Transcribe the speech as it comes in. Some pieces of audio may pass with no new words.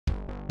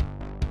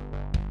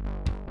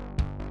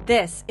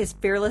This is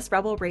Fearless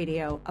Rebel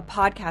Radio, a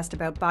podcast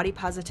about body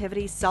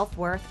positivity,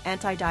 self-worth,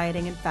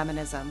 anti-dieting, and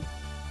feminism.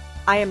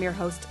 I am your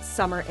host,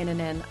 Summer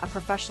Innanen, a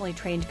professionally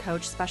trained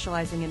coach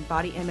specializing in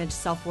body image,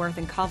 self-worth,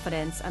 and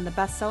confidence, and the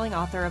best-selling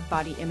author of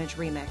Body Image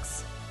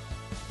Remix.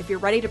 If you're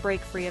ready to break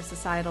free of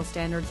societal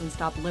standards and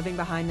stop living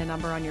behind the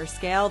number on your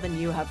scale, then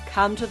you have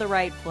come to the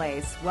right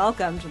place.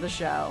 Welcome to the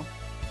show.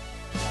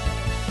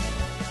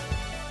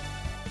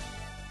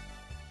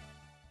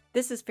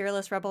 This is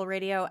Fearless Rebel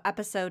Radio,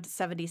 episode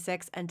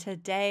 76, and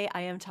today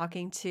I am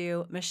talking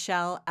to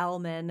Michelle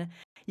Elman.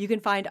 You can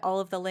find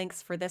all of the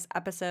links for this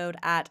episode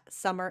at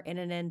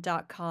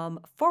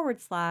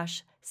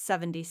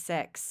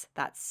summerinnanen.com/76.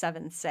 That's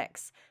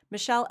 76.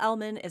 Michelle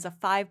Elman is a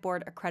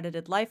 5-board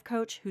accredited life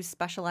coach who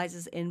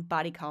specializes in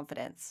body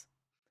confidence.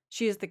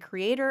 She is the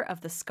creator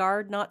of the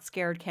Scarred Not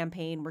Scared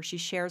campaign, where she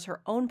shares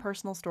her own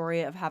personal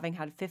story of having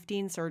had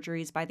 15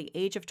 surgeries by the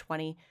age of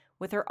 20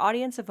 with her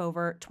audience of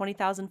over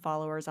 20,000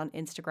 followers on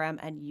Instagram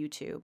and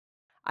YouTube.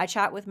 I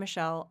chat with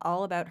Michelle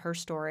all about her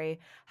story,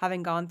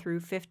 having gone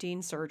through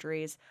 15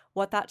 surgeries,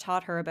 what that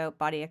taught her about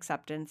body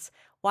acceptance,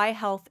 why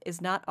health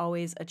is not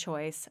always a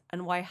choice,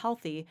 and why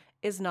healthy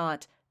is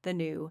not the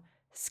new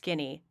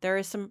skinny. There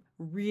is some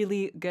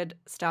really good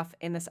stuff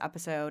in this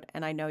episode,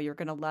 and I know you're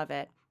going to love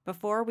it.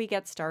 Before we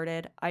get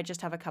started, I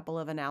just have a couple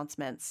of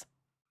announcements.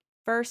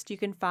 First, you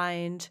can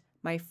find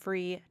my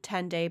free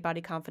 10-day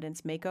body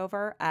confidence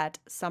makeover at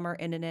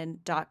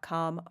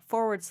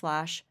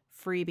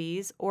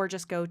summerinnanen.com/freebies, or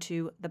just go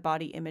to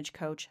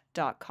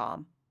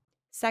thebodyimagecoach.com.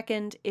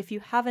 Second, if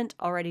you haven't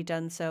already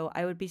done so,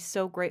 I would be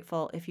so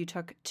grateful if you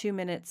took 2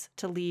 minutes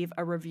to leave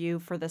a review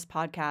for this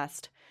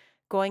podcast.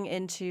 Going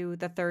into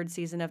the 3rd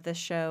season of this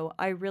show,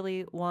 I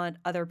really want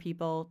other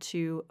people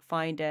to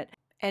find it.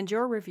 And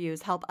your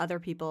reviews help other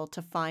people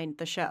to find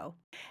the show.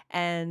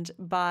 And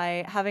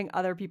by having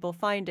other people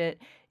find it,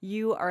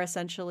 you are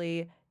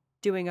essentially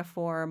doing a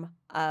form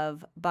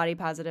of body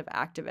positive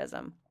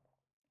activism.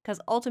 Because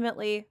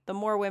ultimately, the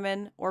more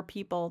women or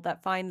people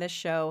that find this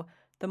show,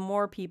 the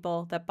more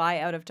people that buy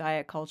out of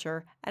diet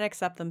culture and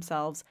accept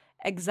themselves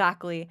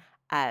exactly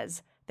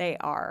as they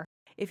are.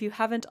 If you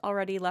haven't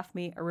already left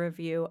me a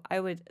review,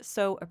 I would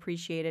so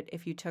appreciate it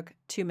if you took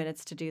 2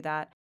 minutes to do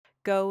that.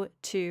 Go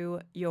to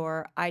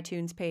your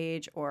iTunes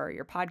page or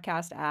your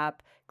podcast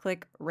app,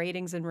 click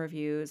ratings and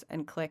reviews,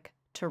 and click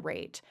to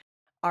rate.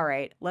 All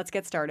right, let's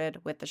get started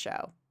with the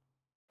show.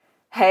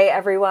 Hey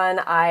everyone,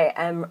 I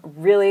am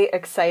really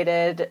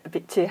excited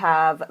to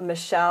have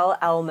Michelle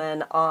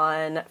Elman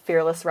on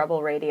Fearless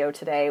Rebel Radio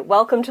today.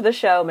 Welcome to the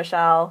show,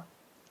 Michelle.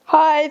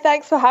 Hi,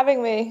 thanks for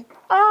having me.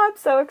 Oh, I'm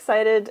so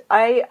excited.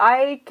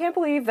 I can't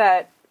believe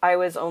that I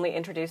was only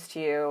introduced to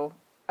you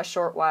a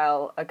short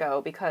while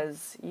ago,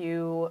 because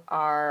you're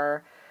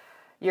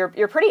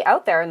pretty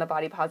out there in the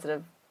body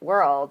positive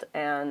world,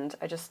 and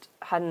I just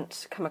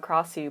hadn't come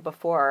across you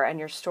before, and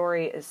your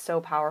story is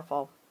so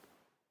powerful.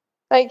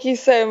 Thank you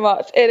so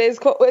much.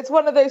 It's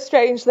one of those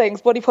strange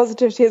things. Body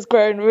positivity has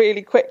grown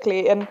really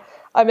quickly, and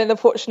I'm in the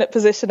fortunate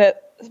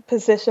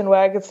position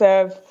where I could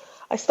say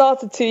I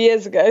started 2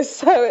 years ago,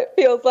 so it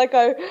feels like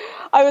I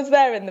was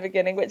there in the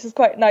beginning, which is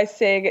quite nice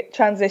seeing it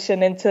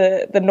transition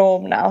into the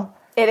norm now.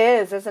 It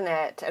is, isn't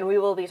it? And we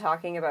will be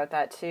talking about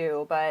that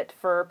too. But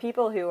for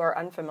people who are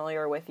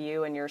unfamiliar with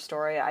you and your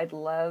story, I'd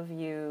love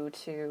you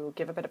to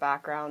give a bit of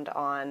background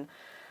on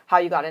how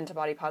you got into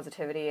body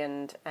positivity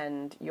and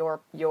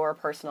your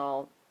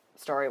personal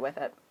story with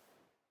it.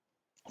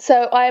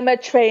 So I'm a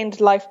trained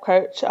life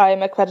coach.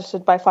 I'm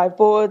accredited by 5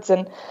 boards,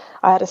 and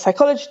I had a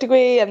psychology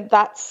degree, and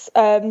that's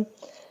kind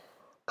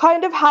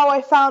of how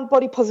I found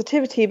body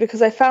positivity,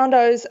 because I found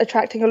I was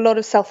attracting a lot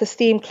of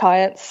self-esteem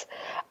clients.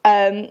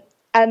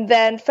 And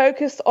then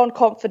focused on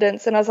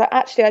confidence. And I was like,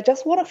 actually, I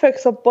just want to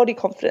focus on body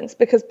confidence,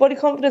 because body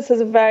confidence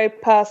is a very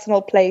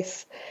personal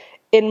place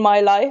in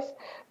my life,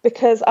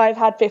 because I've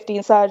had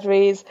 15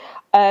 surgeries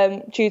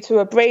due to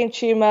a brain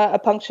tumor, a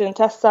punctured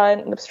intestine,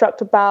 an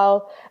obstructed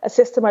bowel, a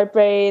cyst in my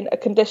brain, a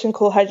condition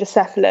called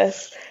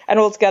hydrocephalus. And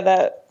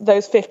altogether,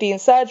 those 15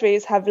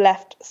 surgeries have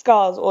left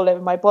scars all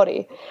over my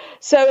body.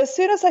 So as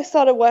soon as I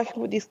started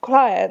working with these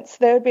clients,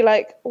 they would be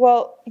like,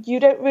 well, you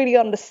don't really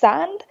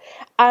understand.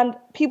 And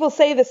people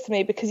say this to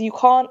me because you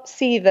can't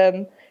see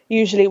them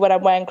usually when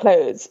I'm wearing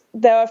clothes.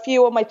 There are a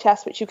few on my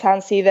chest which you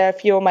can see, there are a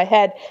few on my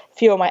head, a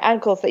few on my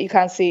ankles that you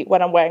can see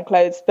when I'm wearing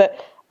clothes. But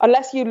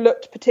unless you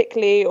looked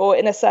particularly or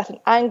in a certain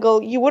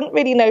angle, you wouldn't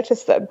really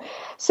notice them.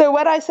 So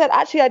when I said,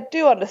 actually, I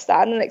do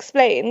understand, and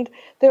explained,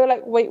 they were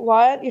like, wait,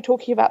 why aren't you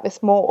talking about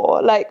this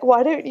more? Like,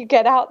 why don't you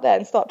get out there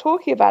and start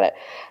talking about it?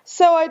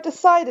 So I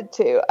decided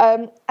to.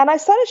 And I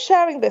started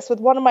sharing this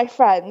with one of my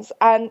friends.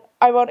 And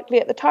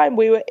ironically, at the time,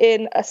 we were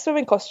in a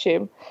swimming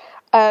costume.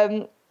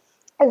 And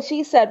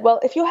she said, well,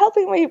 if you're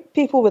helping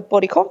people with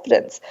body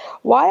confidence,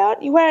 why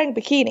aren't you wearing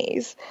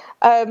bikinis?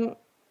 And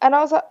I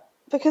was like,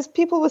 because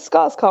people with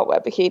scars can't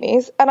wear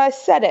bikinis. And I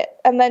said it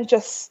and then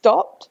just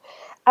stopped.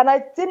 And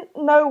I didn't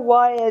know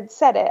why I had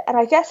said it. And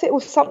I guess it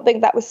was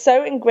something that was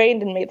so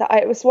ingrained in me that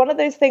it was one of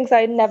those things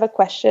I never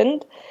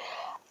questioned.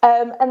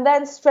 And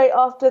then straight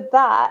after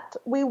that,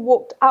 we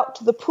walked out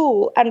to the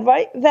pool, and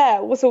right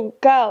there was a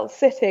girl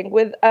sitting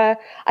with,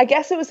 I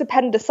guess it was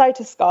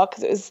appendicitis scar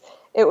because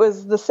it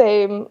was the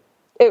same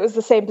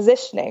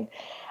positioning.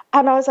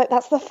 And I was like,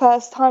 that's the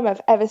first time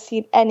I've ever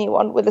seen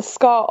anyone with a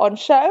scar on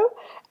show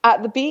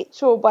at the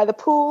beach or by the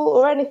pool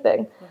or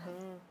anything.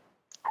 Mm-hmm.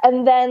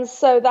 And then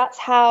so that's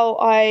how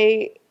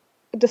I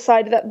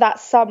decided that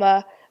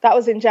summer. That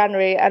was in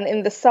January, and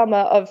in the summer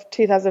of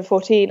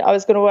 2014, I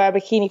was going to wear a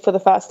bikini for the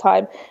first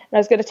time, and I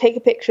was going to take a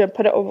picture and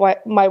put it on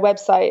my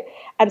website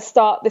and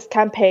start this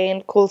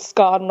campaign called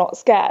Scarred Not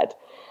Scared.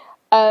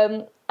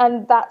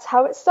 And that's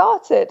how it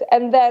started.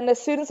 And then as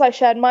soon as I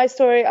shared my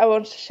story, I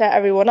wanted to share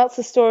everyone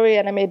else's story,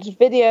 and I made a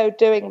video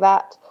doing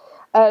that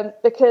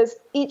because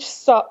each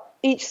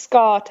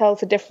scar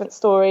tells a different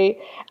story,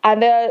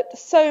 and there are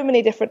so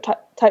many different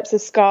types of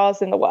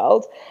scars in the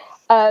world.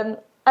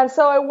 And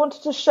so I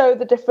wanted to show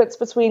the difference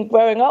between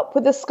growing up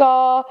with a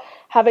scar,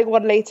 having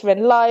one later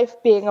in life,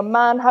 being a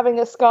man having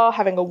a scar,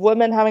 having a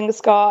woman having a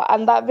scar.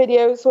 And that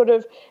video sort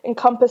of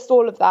encompassed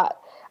all of that.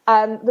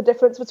 And the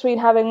difference between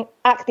having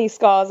acne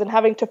scars and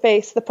having to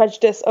face the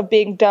prejudice of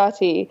being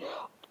dirty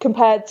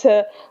compared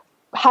to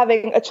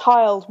having a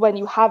child when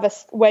you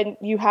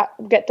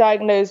get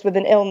diagnosed with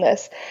an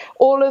illness.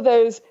 All of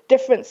those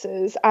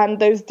differences and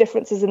those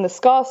differences in the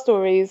scar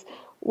stories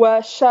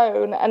were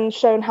shown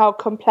how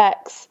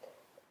complex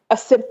a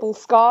simple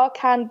scar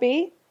can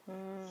be.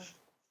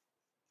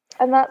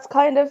 And that's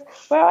kind of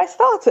where I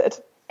started.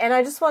 And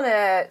I just want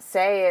to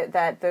say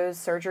that those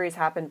surgeries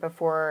happened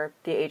before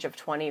the age of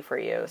 20 for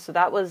you. So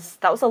that was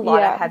a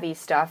lot of heavy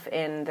stuff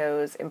in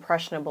those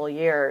impressionable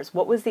years.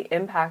 What was the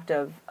impact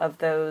of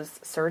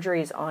those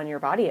surgeries on your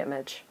body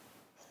image?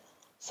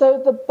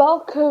 So the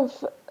bulk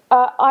of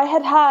I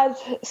had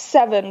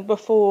 7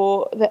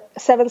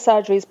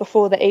 surgeries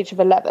before the age of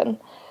 11.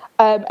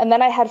 And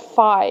then I had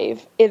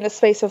 5 in the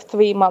space of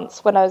 3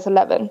 months when I was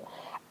 11.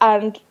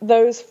 And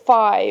those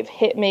 5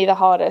 hit me the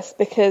hardest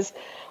because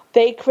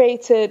they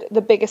created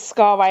the biggest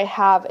scar I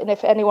have. And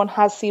if anyone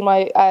has seen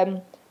my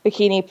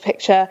bikini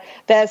picture,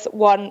 there's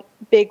one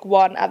big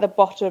one at the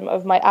bottom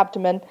of my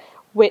abdomen,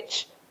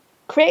 which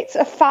creates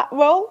a fat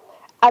roll.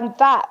 And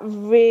that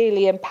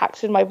really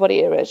impacted my body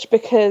image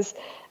because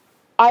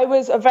I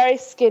was a very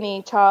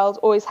skinny child,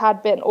 always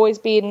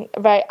been a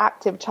very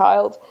active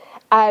child.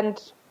 And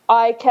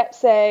I kept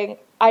saying,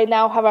 I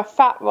now have a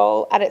fat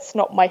roll and it's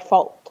not my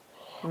fault.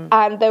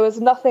 And there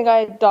was nothing I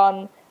had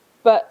done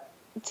but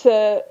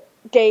to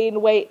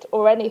gain weight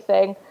or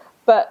anything,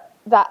 but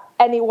that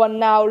anyone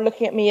now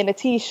looking at me in a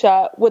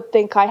t-shirt would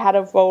think I had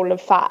a roll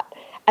of fat.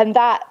 And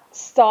that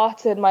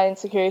started my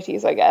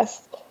insecurities, I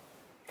guess.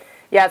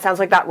 Yeah, it sounds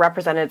like that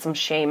represented some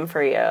shame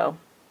for you.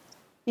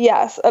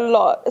 Yes, a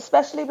lot,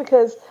 especially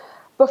because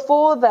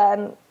before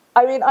then,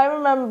 I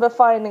remember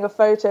finding a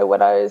photo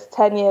when I was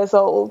 10 years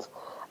old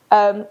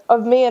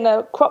of me in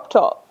a crop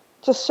top,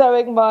 just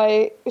showing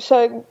my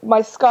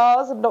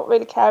scars and not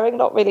really caring,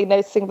 not really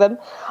noticing them.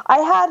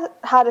 I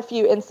had a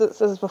few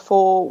instances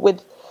before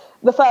with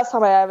the first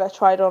time I ever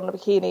tried on a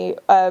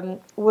bikini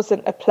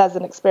wasn't a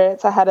pleasant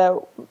experience. I had a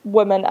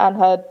woman and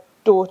her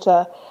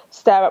daughter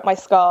stare at my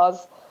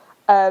scars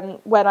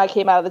when I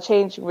came out of the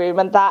changing room,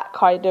 and that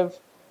kind of,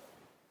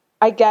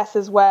 I guess,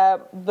 is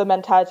where the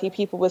mentality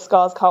people with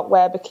scars can't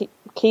wear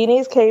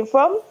bikinis came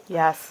from.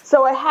 Yes.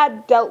 So I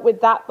had dealt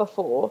with that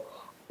before,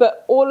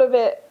 but all of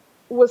it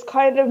was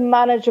kind of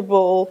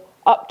manageable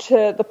up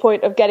to the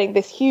point of getting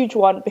this huge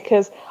one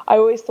because I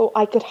always thought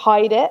I could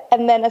hide it.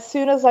 And then as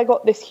soon as I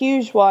got this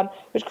huge one,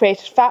 which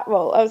created fat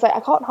roll, I was like,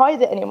 I can't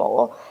hide it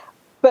anymore.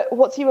 But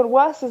what's even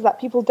worse is that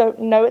people don't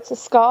know it's a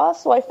scar,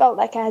 so I felt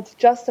like I had to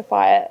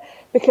justify it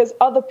because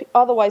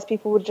otherwise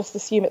people would just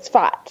assume it's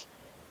fat.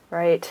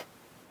 Right.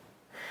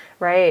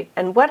 Right.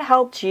 And what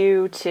helped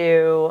you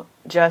to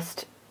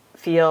just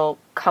feel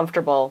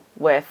comfortable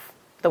with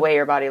the way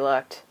your body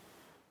looked?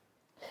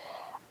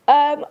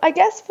 I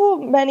guess for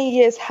many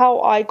years how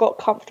I got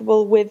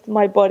comfortable with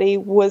my body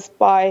was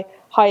by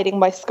hiding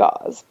my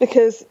scars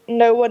because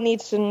no one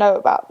needed to know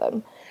about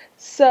them.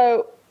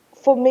 So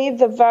for me,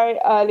 the very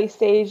early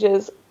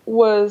stages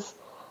was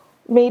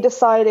me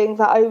deciding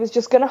that I was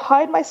just going to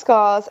hide my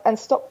scars and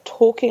stop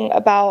talking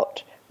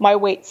about my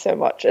weight so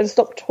much and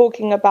stop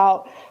talking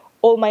about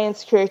all my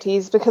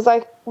insecurities because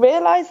I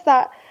realized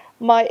that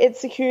my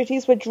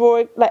insecurities were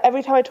drawing, like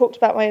every time I talked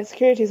about my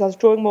insecurities, I was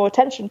drawing more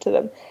attention to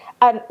them.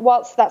 And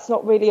whilst that's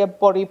not really a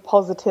body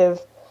positive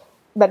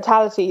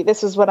mentality,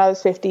 this was when I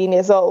was 15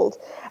 years old.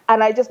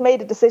 And I just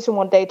made a decision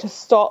one day to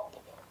stop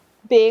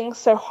being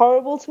so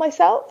horrible to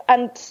myself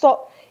and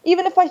stop,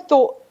 even if I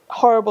thought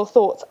horrible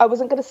thoughts, I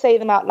wasn't going to say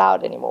them out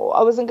loud anymore.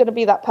 I wasn't going to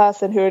be that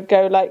person who would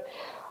go like,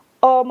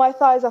 oh, my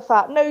thighs are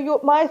fat. No,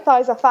 my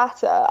thighs are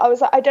fatter. I was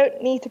like, I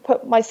don't need to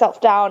put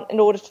myself down in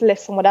order to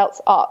lift someone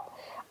else up.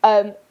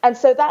 And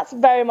so that's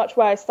very much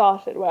where I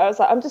started, where I was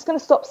like, I'm just going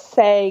to stop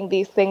saying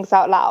these things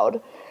out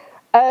loud.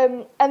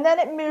 And then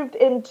it moved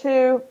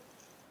into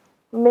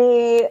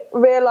me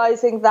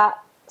realizing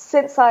that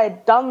since I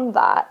had done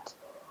that,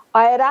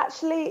 I had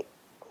actually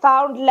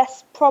found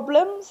less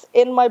problems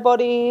in my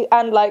body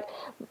and like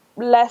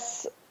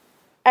less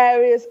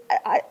areas.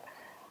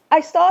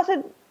 I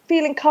started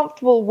feeling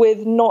comfortable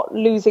with not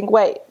losing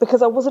weight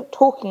because I wasn't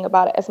talking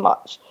about it as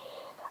much.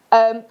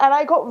 And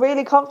I got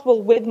really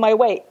comfortable with my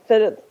weight.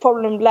 The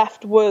problem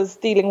left was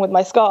dealing with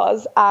my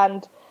scars.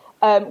 And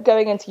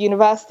going into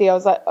university, I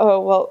was like, oh,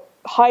 well,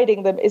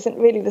 hiding them isn't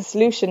really the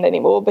solution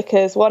anymore,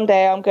 because one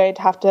day I'm going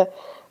to have to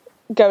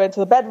go into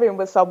the bedroom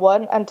with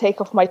someone and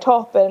take off my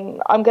top,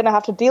 and I'm going to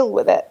have to deal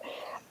with it.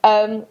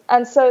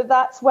 And so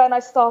that's when I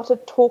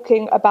started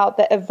talking about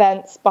the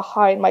events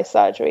behind my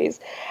surgeries.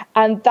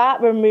 And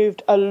that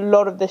removed a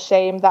lot of the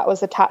shame that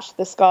was attached to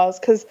the scars,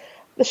 because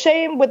the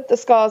shame with the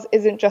scars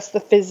isn't just the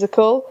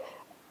physical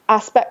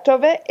aspect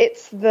of it,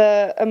 it's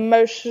the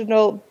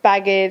emotional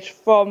baggage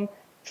from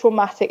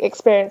traumatic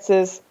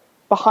experiences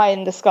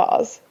behind the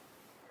scars.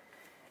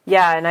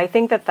 Yeah, and I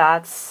think that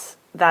that's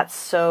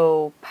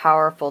so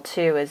powerful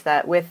too, is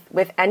that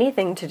with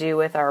anything to do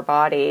with our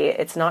body,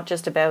 it's not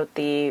just about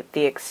the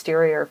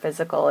exterior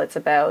physical, it's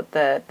about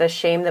the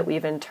shame that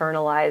we've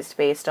internalized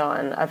based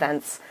on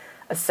events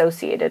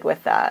associated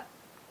with that.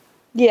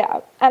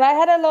 Yeah, and I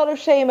had a lot of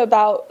shame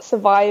about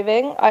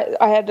surviving.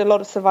 I had a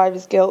lot of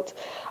survivor's guilt.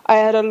 I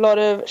had a lot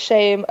of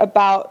shame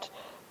about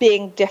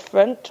being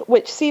different,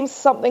 which seems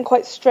something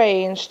quite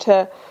strange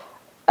to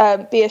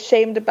be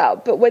ashamed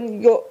about. But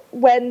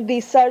when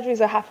these surgeries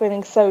are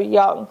happening so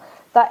young,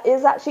 that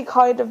is actually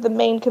kind of the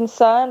main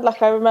concern.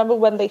 Like, I remember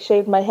when they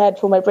shaved my head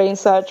for my brain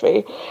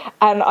surgery,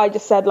 and I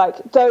just said,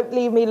 like, don't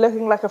leave me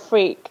looking like a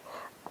freak.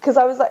 Because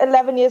I was like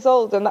 11 years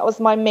old, and that was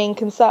my main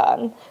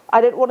concern.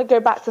 I didn't want to go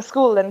back to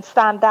school and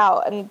stand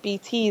out and be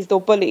teased or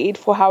bullied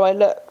for how I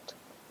looked.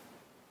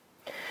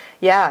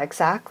 Yeah,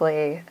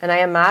 exactly. And I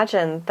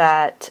imagine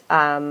that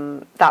I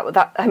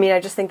mean, I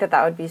just think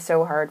that would be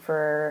so hard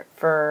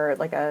for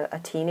like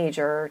a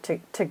teenager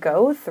to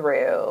go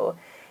through.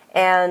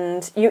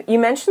 And you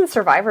mentioned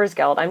survivor's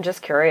guilt. I'm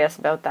just curious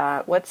about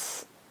that.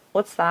 What's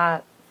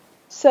that?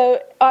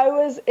 So I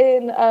was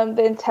in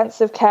the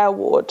intensive care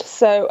ward.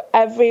 So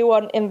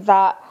everyone in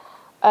that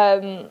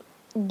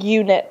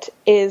unit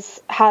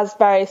has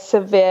very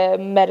severe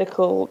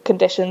medical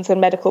conditions and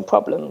medical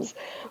problems,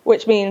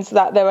 which means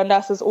that there are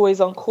nurses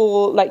always on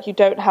call. Like, you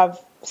don't have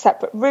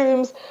separate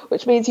rooms,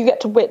 which means you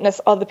get to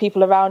witness other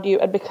people around you.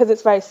 And because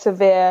it's very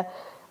severe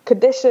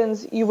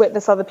conditions, you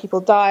witness other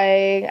people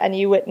dying, and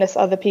you witness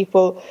other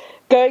people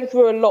going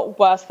through a lot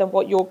worse than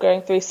what you're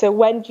going through. So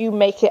when you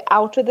make it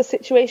out of the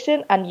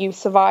situation and you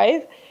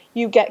survive,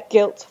 you get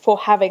guilt for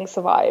having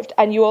survived.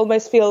 And you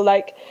almost feel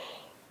like,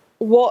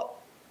 what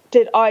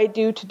did I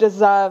do to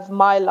deserve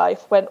my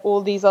life when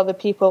all these other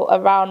people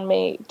around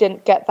me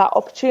didn't get that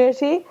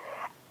opportunity?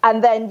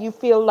 And then you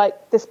feel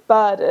like this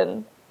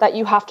burden that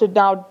you have to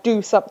now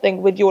do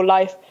something with your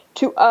life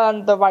to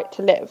earn the right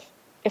to live,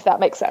 if that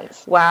makes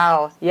sense.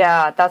 Wow.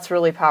 Yeah, that's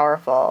really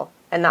powerful.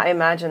 And I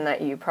imagine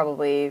that you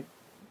probably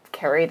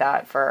carry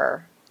that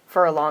for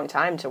a long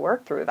time to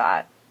work through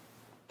that.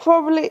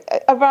 Probably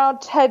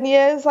around 10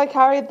 years I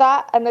carried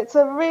that, and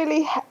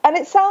and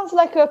it sounds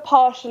like a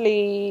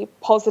partially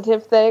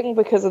positive thing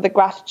because of the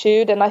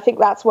gratitude, and I think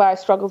that's where I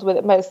struggled with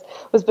it most,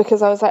 was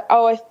because I was like,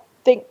 oh, I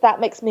think that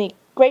makes me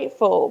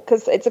grateful,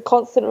 because it's a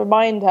constant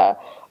reminder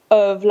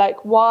of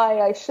like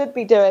why I should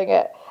be doing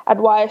it and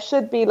why I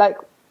should be like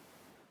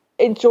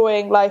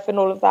enjoying life and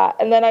all of that.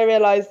 And then I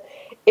realized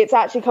it's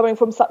actually coming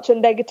from such a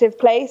negative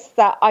place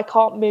that I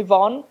can't move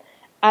on,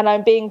 and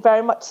I'm being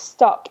very much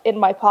stuck in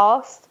my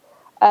past.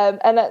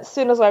 And as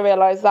soon as I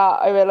realized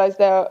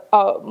there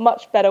are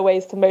much better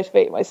ways to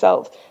motivate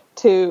myself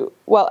to,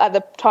 well, at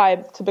the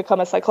time, to become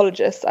a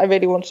psychologist. I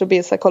really wanted to be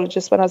a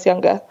psychologist when I was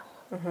younger.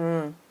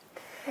 Mm-hmm.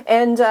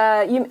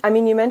 And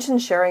you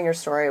mentioned sharing your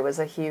story was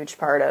a huge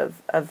part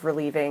of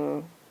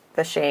relieving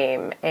the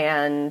shame.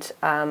 And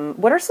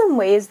what are some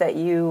ways that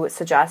you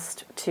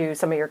suggest to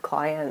some of your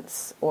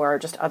clients or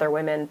just other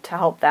women to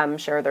help them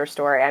share their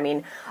story? I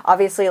mean,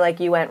 obviously, like,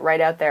 you went right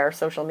out there,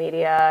 social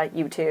media,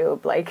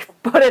 YouTube, like,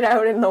 put it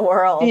out in the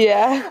world.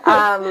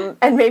 Yeah.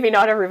 And maybe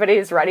not everybody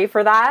is ready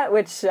for that,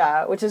 which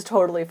is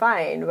totally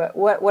fine. But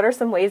what are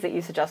some ways that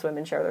you suggest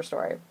women share their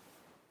story?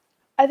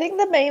 I think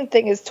the main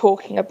thing is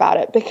talking about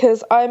it,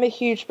 because I'm a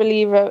huge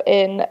believer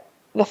in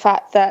the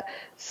fact that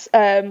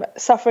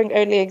suffering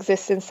only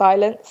exists in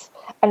silence,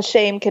 and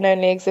shame can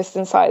only exist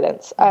in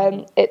silence.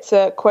 It's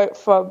a quote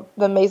from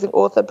the amazing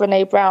author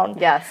Brené Brown.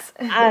 Yes.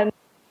 And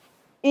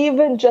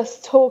even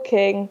just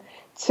talking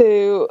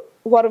to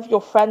one of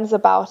your friends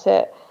about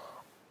it,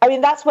 I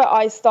mean, that's where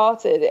I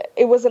started.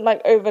 It wasn't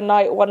like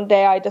overnight, one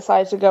day I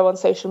decided to go on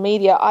social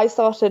media. I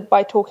started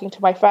by talking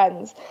to my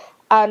friends.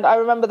 And I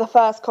remember the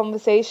first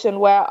conversation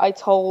where I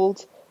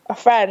told a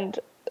friend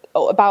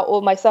about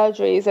all my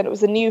surgeries, and it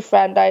was a new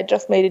friend I had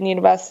just made in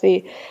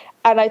university,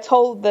 and I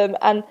told them,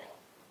 and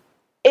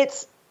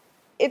it's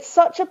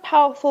such a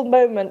powerful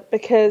moment,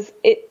 because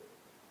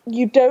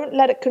you don't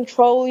let it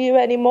control you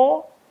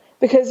anymore,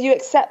 because you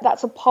accept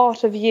that's a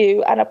part of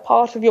you and a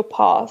part of your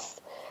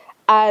past,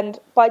 and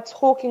by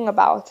talking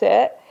about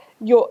it,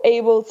 you're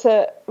able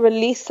to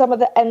release some of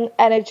the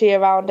energy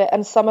around it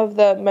and some of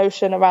the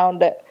emotion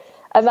around it.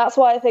 And that's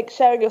why I think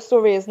sharing your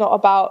story is not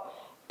about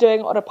doing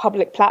it on a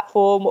public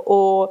platform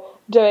or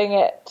doing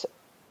it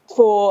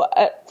for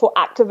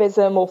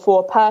activism or for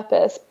a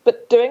purpose,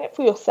 but doing it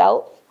for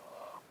yourself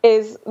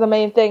is the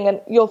main thing.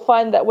 And you'll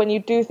find that when you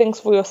do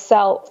things for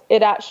yourself,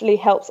 it actually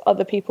helps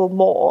other people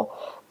more,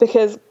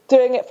 because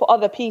doing it for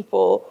other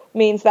people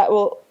means that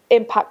will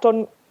impact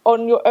on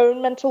your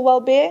own mental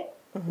well-being.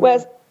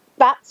 Whereas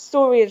that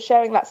story and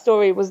sharing that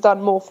story was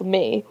done more for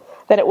me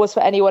than it was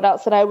for anyone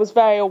else. And I was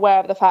very aware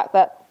of the fact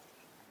that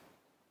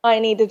I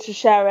needed to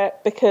share it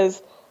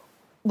because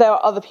there are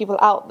other people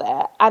out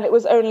there. And it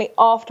was only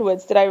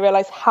afterwards did I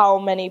realize how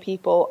many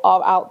people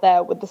are out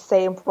there with the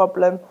same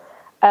problem.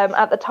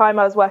 At the time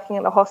I was working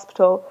in a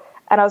hospital,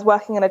 and I was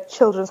working in a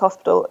children's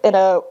hospital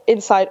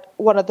inside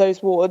one of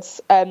those wards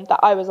that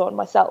I was on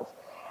myself.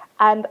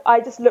 And I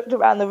just looked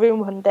around the room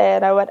one day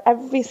and I went,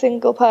 every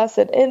single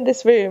person in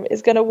this room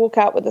is going to walk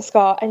out with a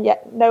scar, and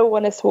yet no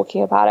one is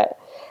talking about it.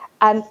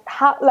 And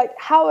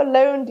how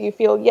alone do you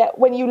feel? Yet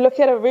when you look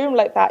at a room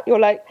like that, you're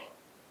like,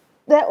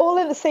 they're all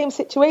in the same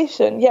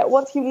situation. Yet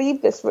once you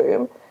leave this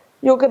room,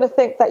 you're going to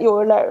think that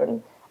you're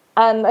alone.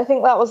 And I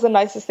think that was the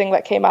nicest thing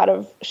that came out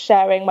of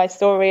sharing my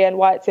story, and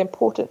why it's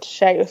important to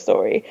share your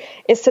story,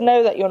 is to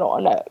know that you're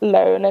not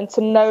alone, and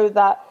to know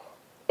that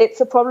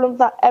it's a problem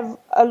that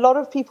a lot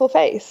of people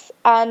face.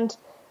 And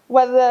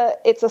whether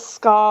it's a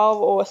scar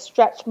or a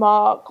stretch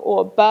mark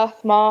or a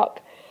birthmark,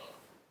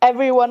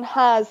 everyone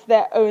has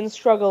their own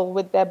struggle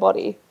with their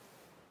body.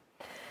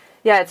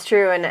 Yeah, it's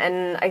true.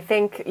 And I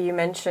think you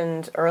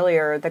mentioned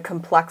earlier the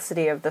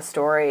complexity of the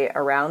story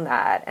around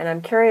that. And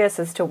I'm curious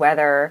as to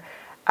whether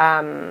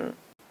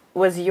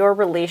was your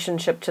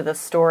relationship to the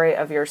story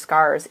of your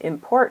scars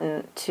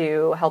important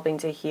to helping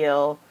to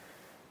heal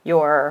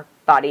your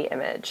body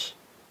image?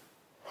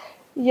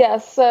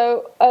 Yes,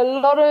 so a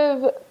lot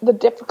of the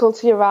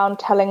difficulty around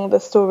telling the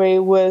story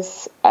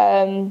was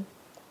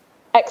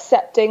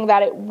accepting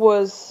that it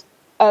was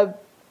a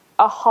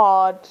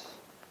hard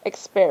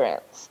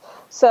experience.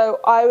 So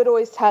I would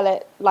always tell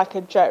it like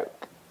a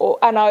joke,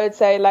 and I would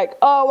say like,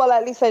 oh, well,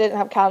 at least I didn't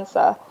have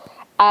cancer.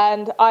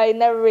 And I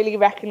never really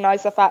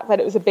recognized the fact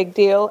that it was a big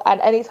deal. And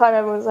anytime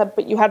everyone said,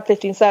 but you had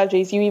 15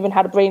 surgeries, you even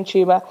had a brain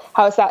tumor,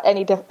 how is that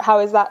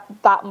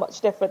that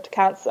much different to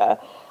cancer?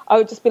 I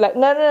would just be like,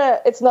 no,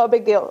 it's not a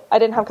big deal. I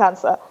didn't have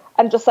cancer.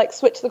 And just like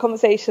switch the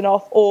conversation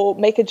off, or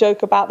make a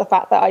joke about the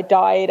fact that I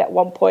died at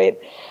one point.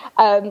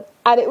 And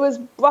it was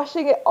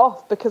brushing it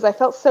off because I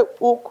felt so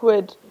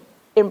awkward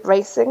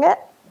embracing it,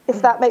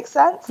 if that makes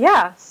sense.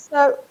 Yeah.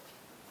 So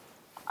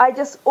I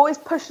just always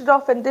pushed it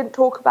off and didn't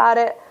talk about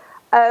it.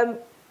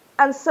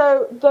 And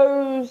so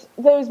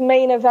those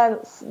main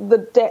events, the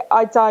day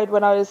I died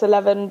when I was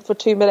 11 for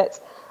 2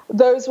 minutes,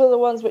 those were the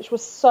ones which were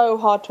so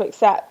hard to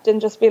accept, and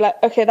just be like,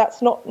 okay,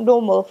 that's not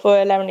normal for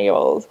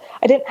 11-year-olds.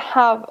 I didn't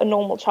have a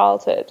normal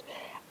childhood.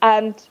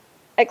 And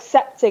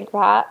accepting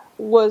that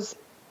was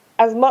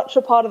as much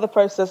a part of the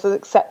process as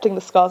accepting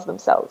the scars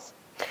themselves.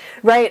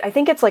 Right. I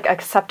think it's like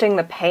accepting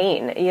the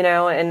pain, you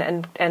know,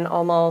 and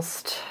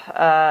almost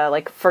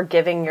like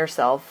forgiving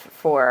yourself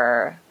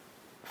for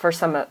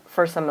some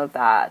of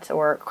that,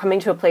 or coming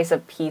to a place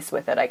of peace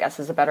with it, I guess,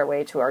 is a better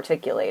way to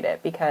articulate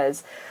it,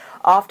 because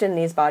often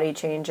these body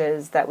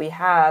changes that we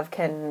have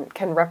can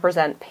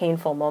represent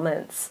painful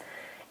moments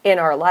in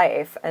our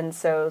life. And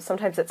so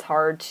sometimes it's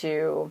hard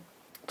to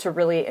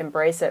really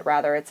embrace it.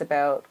 Rather, it's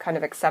about kind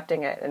of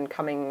accepting it and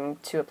coming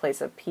to a place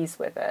of peace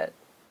with it.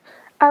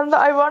 And the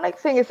ironic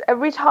thing is,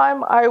 every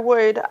time I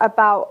worried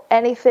about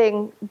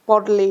anything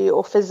bodily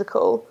or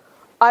physical,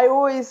 I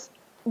always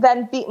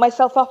then beat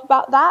myself up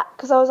about that,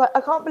 because I was like,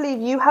 I can't believe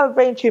you have a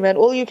brain tumor and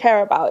all you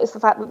care about is the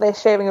fact that they're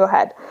shaving your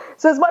head.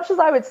 So as much as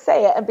I would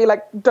say it and be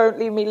like, don't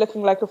leave me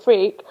looking like a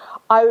freak,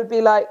 I would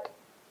be like,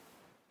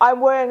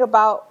 I'm worrying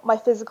about my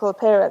physical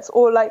appearance.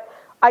 Or like,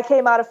 I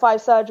came out of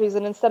 5 surgeries,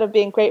 and instead of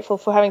being grateful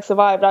for having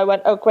survived, I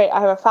went, oh great,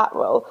 I have a fat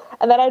roll.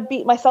 And then I'd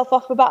beat myself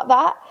up about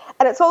that.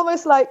 And it's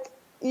almost like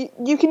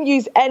you can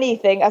use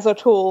anything as a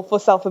tool for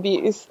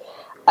self-abuse.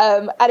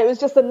 And it was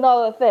just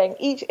another thing.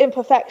 Each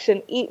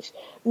imperfection, each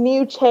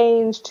new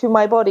change to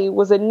my body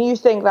was a new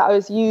thing that I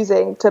was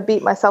using to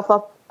beat myself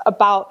up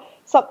about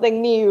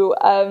something new.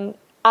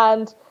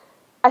 And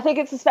I think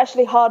it's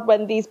especially hard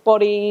when these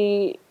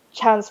body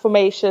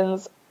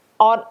transformations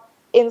aren't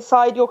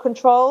inside your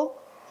control.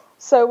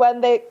 So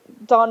when they're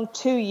done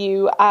to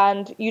you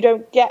and you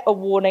don't get a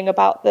warning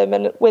about them,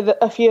 and with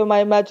a few of my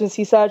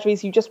emergency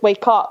surgeries, you just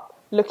wake up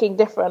looking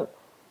different.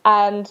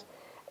 And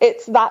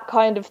it's that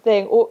kind of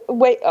thing. Or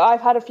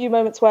I've had a few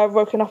moments where I've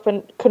woken up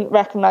and couldn't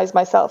recognize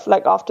myself,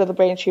 like after the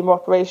brain tumor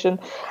operation.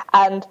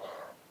 And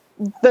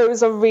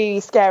those are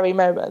really scary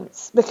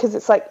moments, because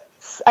it's like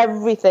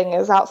everything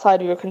is outside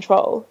of your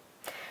control.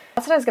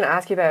 That's what I was going to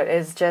ask you about,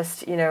 is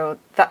just, you know,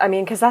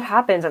 because that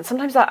happens. And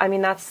sometimes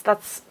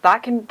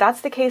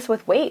that's the case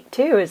with weight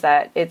too, is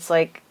that it's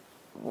like,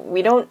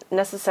 we don't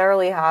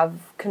necessarily have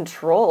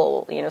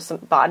control, you know,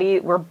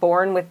 we're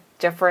born with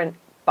different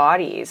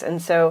bodies.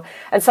 And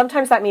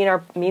sometimes that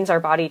means our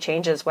body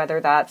changes, whether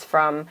that's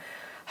from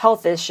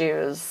health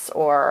issues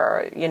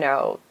or,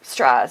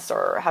 stress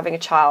or having a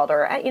child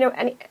or,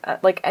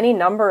 any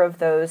number of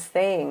those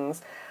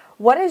things.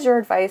 What is your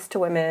advice to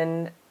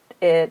women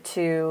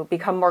to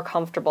become more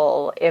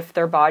comfortable if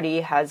their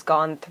body has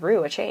gone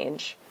through a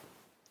change?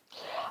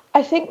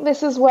 I think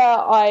this is where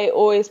I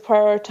always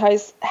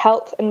prioritize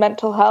health and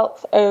mental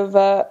health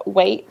over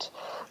weight,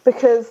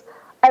 because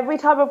every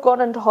time I've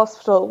gone into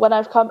hospital, when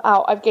I've come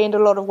out, I've gained a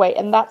lot of weight.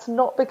 And that's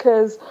not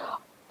because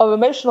of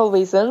emotional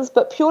reasons,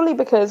 but purely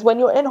because when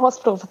you're in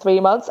hospital for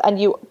 3 months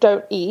and you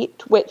don't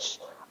eat, which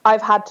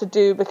I've had to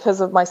do because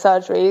of my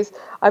surgeries,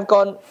 I've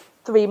gone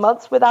 3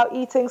 months without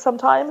eating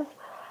sometimes.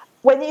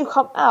 When you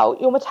come out,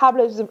 your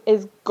metabolism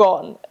is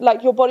gone.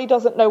 Like, your body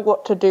doesn't know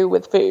what to do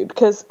with food,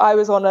 because I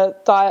was on a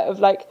diet of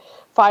like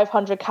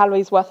 500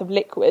 calories worth of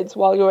liquids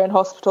while you're in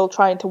hospital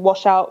trying to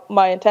wash out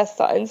my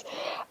intestines.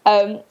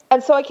 And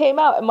so I came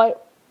out and my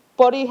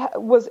body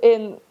was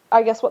in,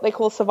 I guess, what they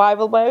call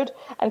survival mode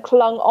and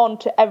clung on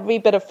to every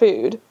bit of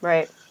food.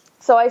 Right.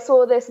 So I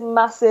saw this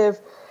massive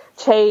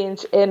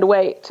change in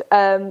weight,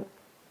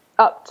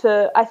 up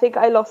to, I think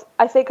I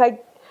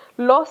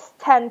lost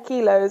 10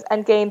 kilos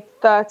and gained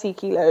 30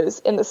 kilos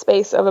in the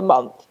space of a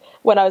month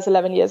when I was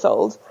 11 years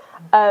old.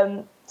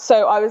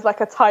 So I was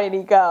like a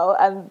tiny girl,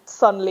 and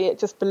suddenly it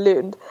just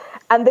ballooned.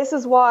 And this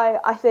is why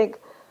I think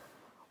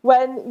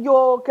when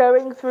you're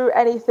going through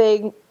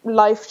anything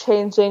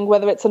life-changing,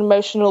 whether it's an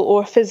emotional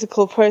or a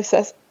physical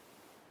process,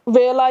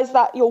 realize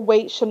that your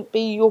weight shouldn't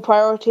be your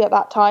priority at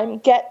that time.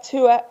 Get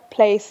to a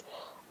place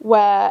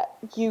where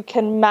you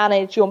can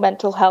manage your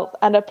mental health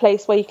and a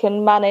place where you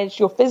can manage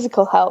your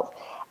physical health.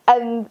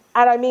 And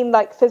I mean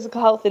like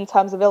physical health in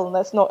terms of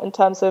illness, not in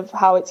terms of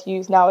how it's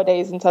used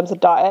nowadays in terms of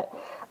diet.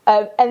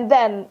 And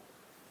then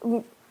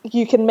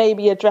you can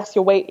maybe address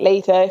your weight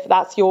later if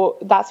that's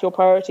your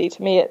priority.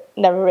 To me, it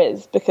never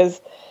is,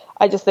 because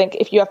I just think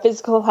if you have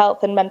physical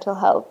health and mental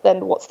health,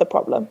 then what's the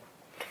problem?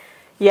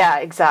 Yeah,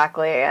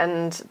 exactly.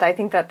 And I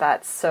think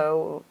that's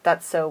so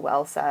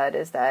well said,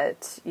 is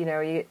that,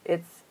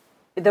 it's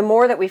the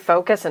more that we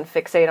focus and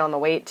fixate on the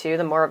weight too,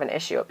 the more of an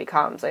issue it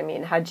becomes. I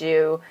mean, had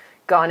you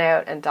gone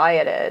out and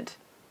dieted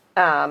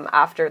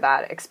after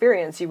that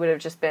experience, you would have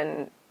just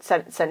been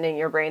sending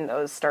your brain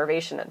those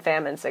starvation and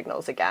famine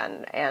signals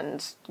again,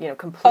 and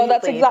completely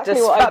that's exactly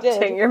disrupting what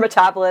I did. your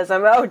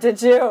metabolism. Oh,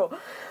 did you?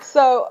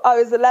 So I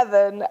was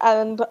 11,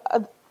 and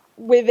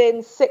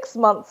within 6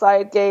 months I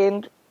had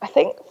gained, I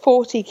think,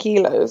 40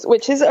 kilos,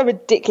 which is a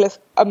ridiculous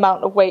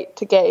amount of weight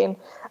to gain.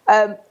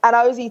 And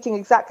I was eating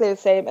exactly the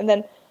same. And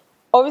then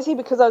obviously,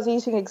 because I was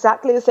eating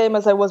exactly the same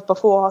as I was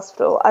before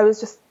hospital, I was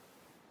just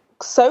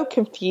so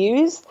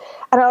confused,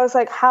 and I was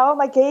like, how am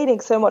I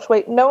gaining so much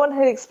weight? No one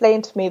had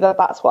explained to me that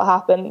that's what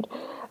happened,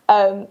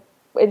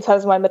 in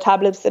terms of my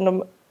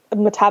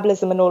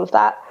metabolism and all of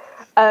that,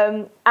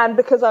 and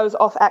because I was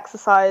off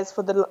exercise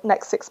for the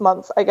next 6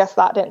 months, I guess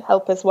that didn't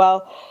help as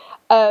well.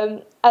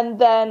 And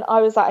then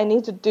I was like, I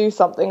need to do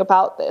something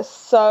about this.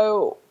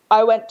 So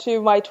I went to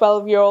my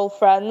 12-year-old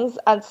friends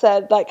and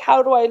said, like,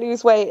 how do I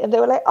lose weight? And they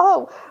were like,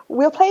 oh,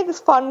 we'll play this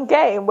fun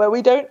game where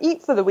we don't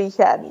eat for the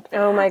weekend.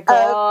 Oh, my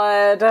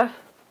God.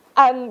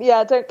 And,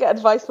 yeah, don't get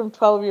advice from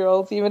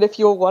 12-year-olds, even if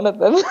you're one of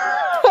them.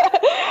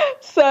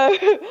 So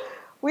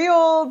we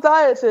all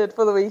dieted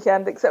for the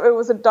weekend, except it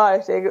wasn't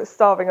dieting, it was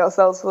starving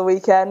ourselves for the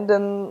weekend.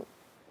 And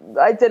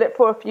I did it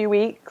for a few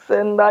weeks,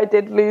 and I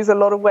did lose a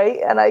lot of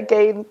weight, and I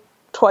gained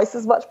twice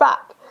as much back.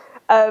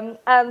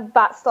 And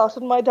that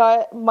started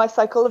my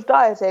cycle of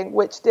dieting,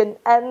 which didn't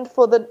end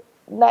for the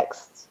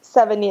next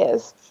 7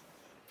 years.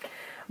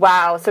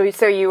 Wow. So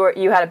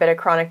you had a bit of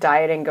chronic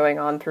dieting going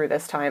on through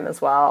this time as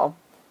well.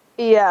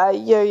 Yeah,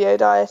 yo-yo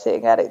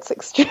dieting at its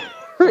extreme.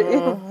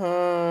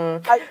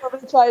 Mm-hmm. I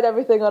probably tried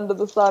everything under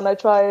the sun. I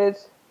tried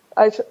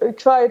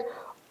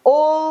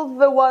all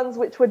the ones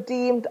which were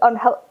deemed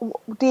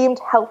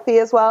healthy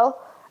as well,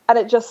 and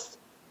it just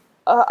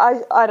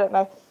I don't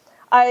know.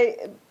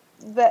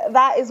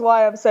 That is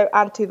why I'm so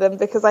anti them,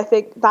 because I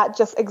think that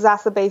just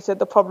exacerbated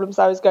the problems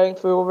I was going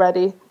through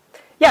already.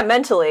 Yeah,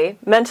 mentally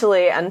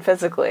and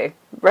physically,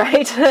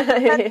 right?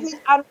 Mentally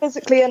and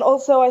physically, and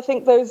also I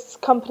think those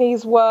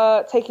companies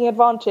were taking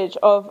advantage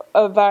of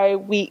a very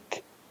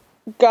weak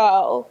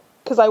girl,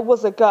 because I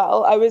was a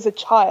girl, I was a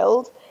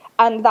child,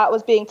 and that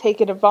was being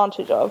taken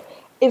advantage of.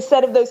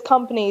 Instead of those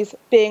companies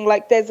being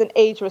like, there's an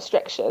age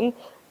restriction,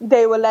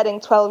 they were letting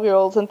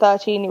 12-year-olds and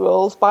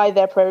 13-year-olds buy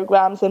their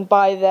programs and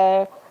buy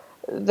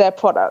their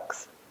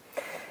products,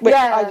 which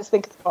I just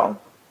think is wrong.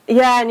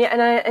 Yeah,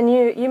 and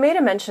you made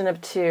a mention of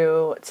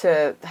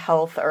to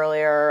health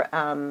earlier,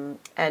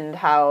 and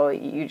how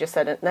you just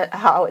said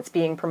how it's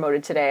being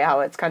promoted today,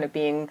 how it's kind of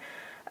being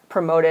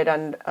promoted,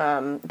 and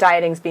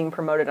dieting's being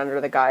promoted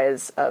under the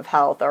guise of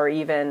health, or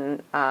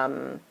even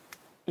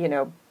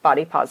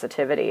body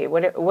positivity.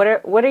 What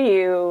are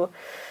you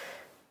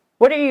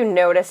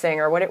noticing,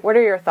 or what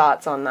are your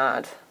thoughts on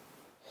that?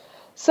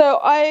 So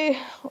I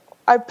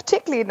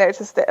particularly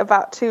noticed it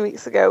about 2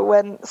 weeks ago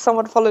when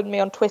someone followed me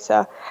on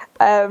Twitter,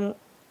 and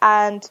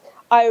and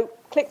I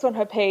clicked on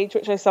her page,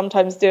 which I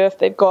sometimes do if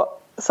they've got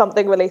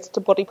something related to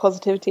body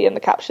positivity in the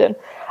caption.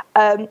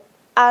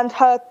 And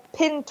her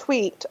pinned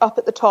tweet up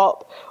at the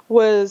top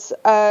was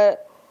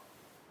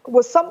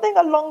something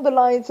along the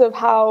lines of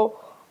how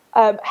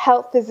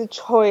health is a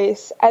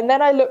choice. And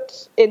then I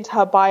looked into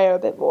her bio a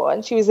bit more,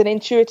 and she was an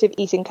intuitive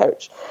eating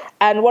coach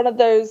and one of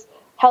those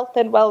health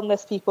and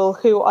wellness people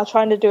who are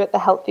trying to do it the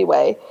healthy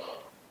way.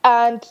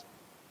 And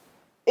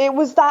it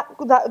was that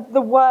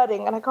the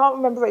wording, and I can't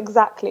remember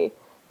exactly,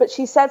 but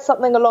she said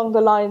something along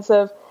the lines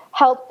of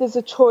health is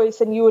a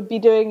choice and you would be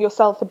doing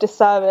yourself a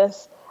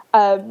disservice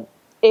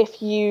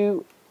if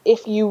you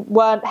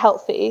weren't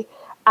healthy,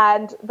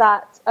 and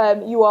that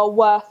you are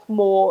worth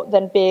more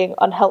than being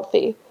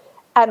unhealthy.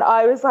 And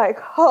I was like,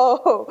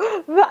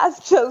 oh,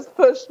 that's just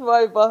pushed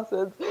my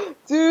buttons.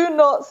 Do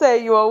not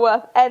say you are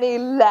worth any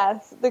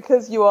less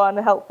because you are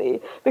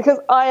unhealthy, because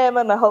I am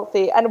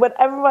unhealthy. And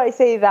whenever I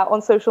say that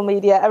on social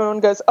media, everyone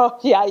goes, oh,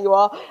 yeah, you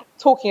are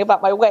talking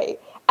about my weight.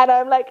 And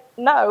I'm like,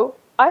 no,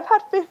 I've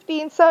had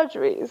 15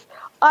 surgeries.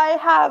 I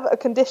have a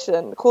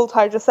condition called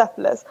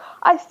hydrocephalus.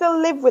 I still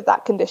live with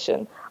that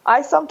condition.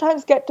 I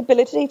sometimes get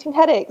debilitating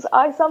headaches.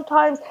 I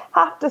sometimes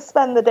have to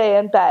spend the day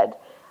in bed.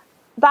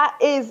 That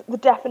is the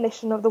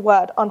definition of the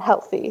word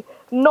unhealthy,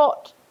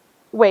 not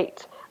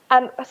weight.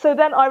 And so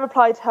then I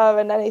replied to her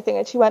and anything,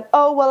 and she went,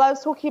 oh, well, I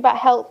was talking about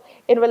health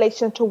in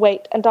relation to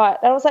weight and diet.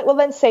 And I was like, well,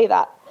 then say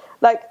that.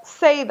 Like,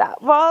 say that,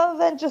 rather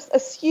than just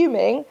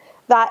assuming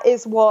that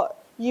is what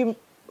you,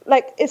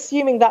 like,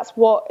 assuming that's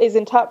what is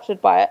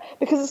interpreted by it,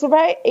 because it's a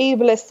very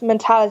ableist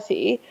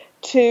mentality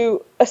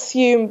to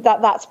assume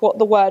that that's what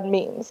the word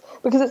means,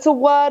 because it's a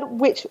word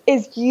which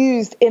is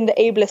used in the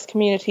ableist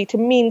community to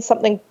mean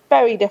something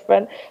very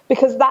different,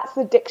 because that's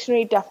the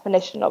dictionary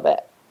definition of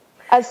it.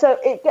 And so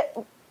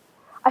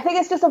I think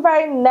it's just a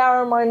very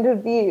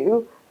narrow-minded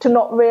view to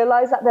not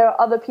realize that there are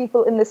other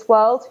people in this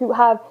world who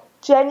have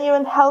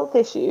genuine health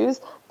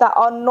issues that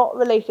are not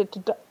related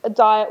to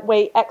diet,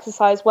 weight,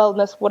 exercise,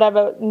 wellness,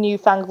 whatever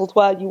newfangled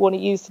word you want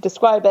to use to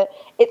describe it.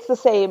 It's the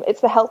same.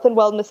 It's the health and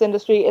wellness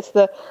industry. It's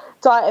the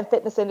diet and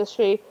fitness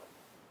industry.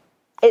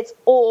 It's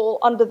all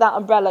under that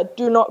umbrella.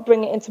 Do not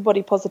bring it into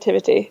body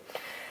positivity.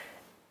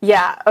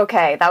 Yeah,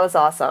 okay, that was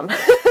awesome.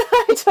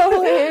 I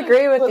totally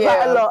agree with you.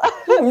 That a lot?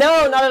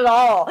 No, not at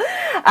all.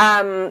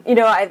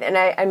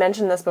 I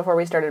mentioned this before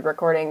we started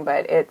recording,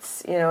 but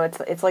it's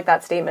like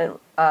that statement.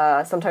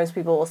 Sometimes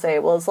people will say,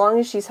 well, as long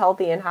as she's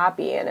healthy and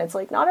happy, and it's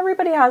like, not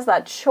everybody has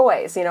that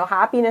choice.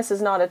 Happiness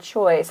is not a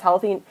choice.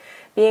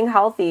 Being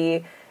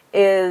healthy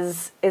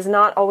is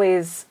not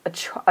always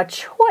a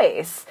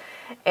choice.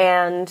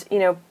 And,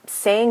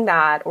 saying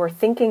that or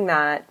thinking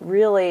that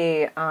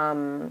really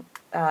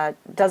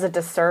does a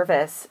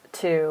disservice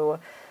to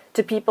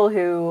people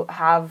who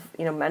have,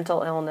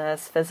 mental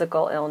illness,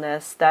 physical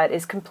illness that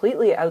is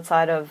completely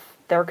outside of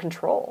their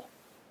control.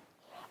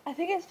 I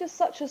think it's just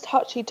such a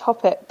touchy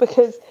topic,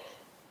 because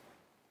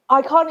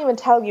I can't even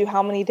tell you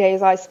how many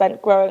days I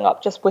spent growing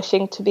up just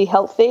wishing to be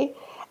healthy.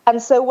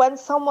 And so when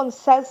someone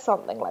says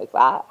something like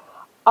that,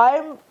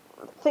 I'm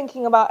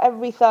thinking about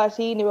every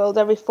 13-year-old,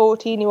 every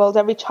 14-year-old,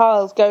 every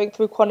child going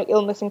through chronic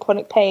illness and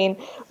chronic pain,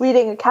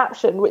 reading a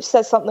caption which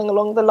says something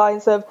along the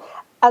lines of,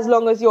 as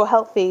long as you're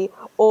healthy,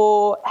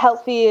 or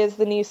healthy is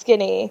the new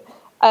skinny.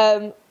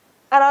 And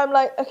I'm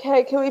like,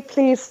 okay, can we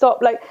please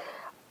stop? Like,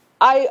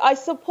 I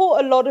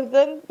support a lot of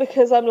them,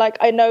 because I'm like,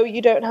 I know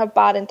you don't have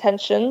bad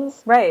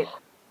intentions. Right.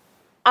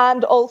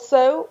 And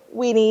also,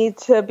 we need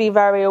to be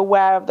very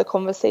aware of the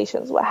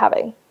conversations we're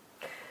having.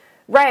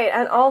 Right,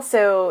 and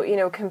also,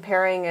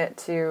 comparing it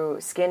to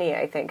skinny,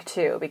 I think,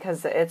 too,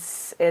 because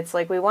it's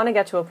like we want to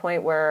get to a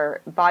point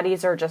where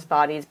bodies are just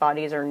bodies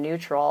are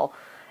neutral,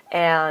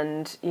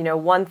 and,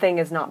 one thing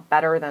is not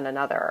better than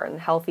another, and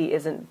healthy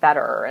isn't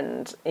better,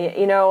 and,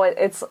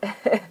 it's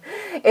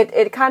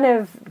it kind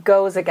of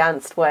goes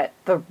against what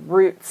the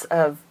roots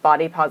of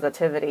body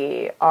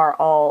positivity are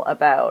all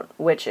about,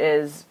 which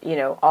is,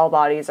 all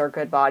bodies are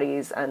good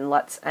bodies, and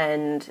let's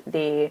end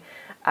the,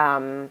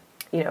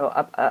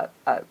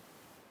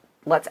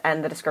 let's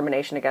end the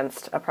discrimination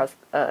against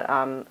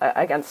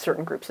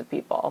certain groups of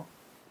people.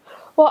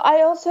 Well,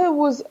 I also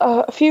was,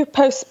 a few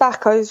posts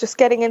back, I was just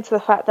getting into the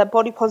fact that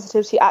body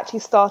positivity actually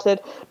started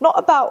not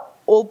about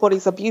all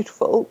bodies are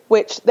beautiful,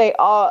 which they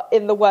are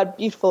in the word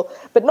beautiful,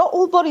 but not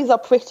all bodies are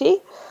pretty.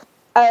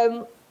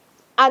 And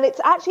it's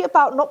actually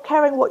about not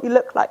caring what you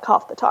look like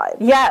half the time.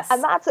 Yes.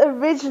 And that's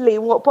originally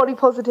what body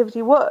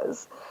positivity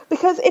was.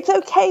 Because it's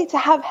okay to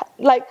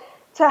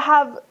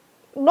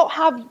not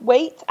have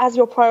weight as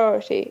your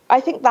priority. I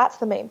think that's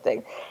the main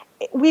thing.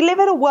 We live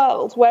in a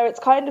world where it's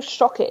kind of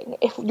shocking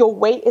if your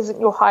weight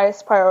isn't your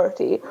highest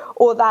priority,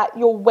 or that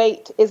your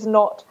weight is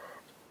not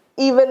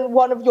even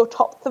one of your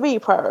top 3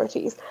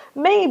 priorities.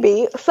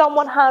 Maybe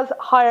someone has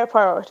higher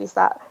priorities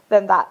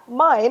than that.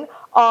 Mine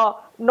are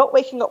not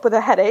waking up with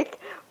a headache,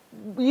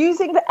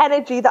 using the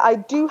energy that I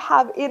do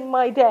have in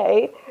my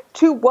day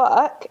to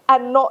work,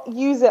 and not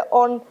use it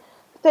on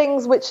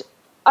things which,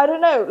 I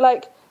don't know,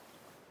 like,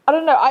 I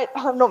don't know,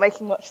 I'm not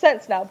making much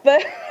sense now,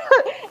 but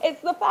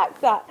it's the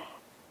fact that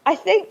I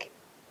think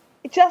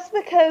just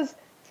because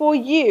for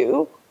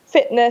you,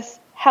 fitness,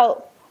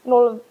 health, and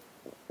all of,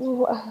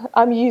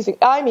 I'm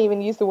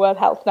even use the word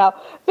health now,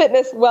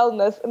 fitness,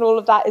 wellness, and all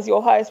of that is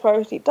your highest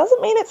priority,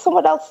 doesn't mean it's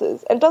someone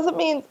else's, and doesn't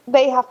mean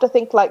they have to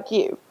think like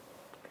you.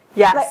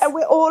 Yes. Like, and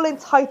we're all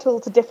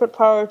entitled to different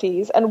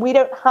priorities, and we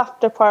don't have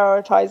to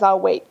prioritize our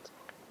weight.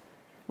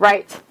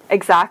 Right.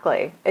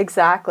 Exactly.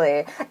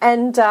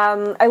 And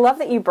I love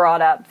that you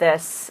brought up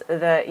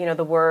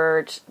the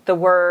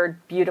word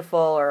beautiful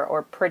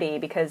or pretty,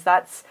 because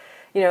that's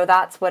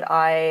what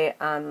I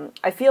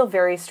feel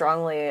very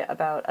strongly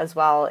about as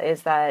well,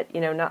 is that,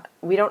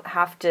 we don't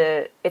have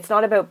to, it's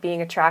not about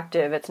being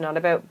attractive. It's not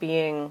about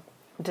being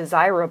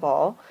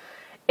desirable.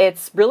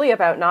 It's really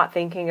about not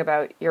thinking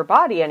about your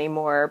body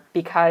anymore,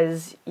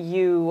 because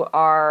you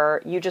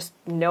just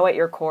know at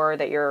your core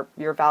that you're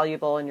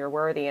valuable and you're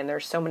worthy, and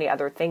there's so many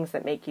other things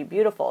that make you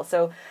beautiful.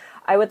 So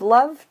I would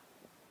love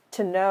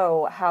to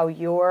know how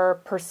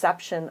your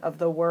perception of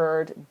the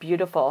word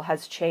beautiful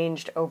has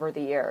changed over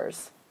the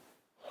years.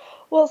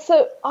 Well,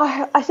 so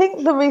I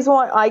think the reason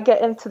why I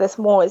get into this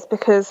more is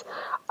because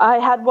I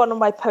had one of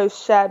my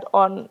posts shared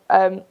on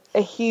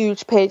a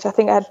huge page. I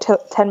think I had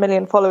 10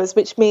 million followers,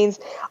 which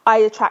means I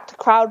attract a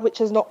crowd which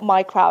is not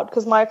my crowd,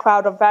 because my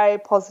crowd are very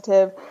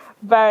positive,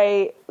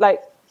 very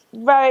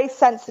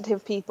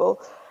sensitive people.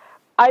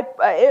 And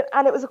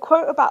it was a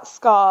quote about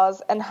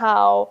scars and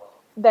how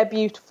they're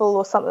beautiful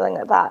or something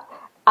like that.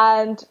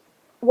 And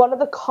one of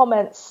the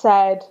comments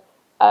said,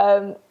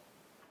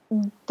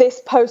 this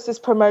post is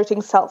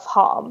promoting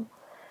self-harm.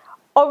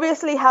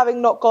 Obviously,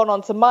 having not gone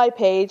onto my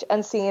page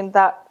and seen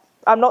that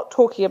I'm not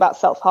talking about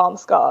self-harm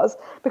scars,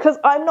 because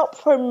I'm not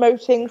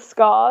promoting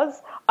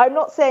scars. I'm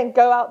not saying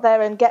go out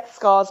there and get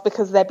scars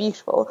because they're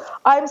beautiful.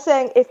 I'm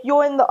saying if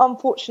you're in the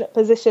unfortunate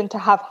position to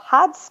have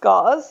had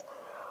scars,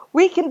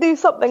 we can do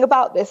something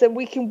about this and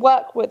we can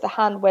work with the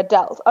hand we're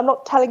dealt. I'm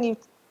not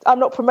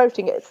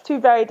promoting it. It's two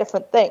very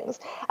different things.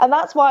 And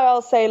that's why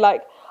I'll say,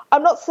 like,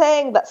 I'm not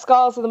saying that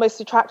scars are the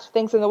most attractive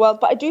things in the world,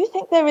 but I do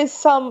think there is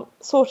some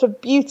sort of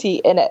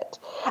beauty in it.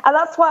 And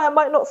that's why I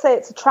might not say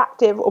it's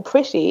attractive or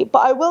pretty,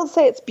 but I will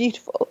say it's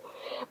beautiful,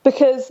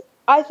 because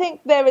I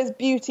think there is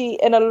beauty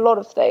in a lot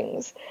of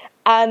things.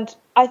 And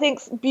I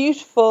think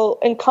beautiful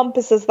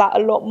encompasses that a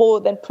lot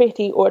more than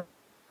pretty or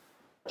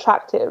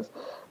attractive,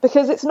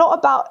 because it's not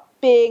about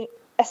being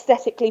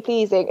aesthetically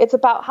pleasing. It's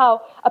about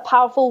how a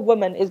powerful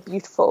woman is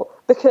beautiful,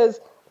 because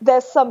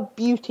there's some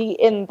beauty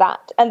in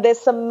that, and there's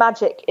some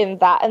magic in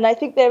that. And I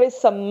think there is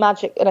some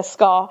magic in a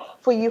scar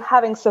for you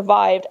having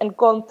survived and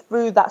gone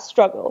through that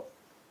struggle.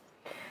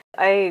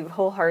 I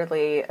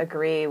wholeheartedly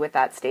agree with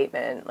that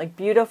statement. Like,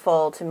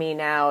 beautiful to me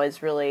now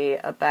is really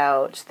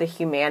about the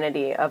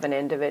humanity of an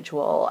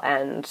individual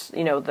and,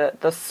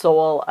 the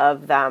soul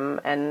of them.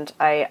 And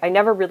I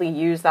never really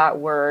use that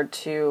word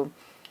to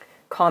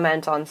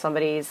comment on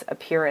somebody's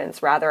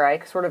appearance. Rather,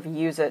 I sort of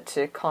use it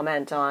to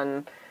comment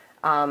on,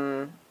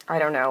 I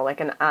don't know,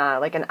 like an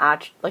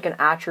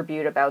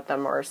attribute about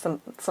them, or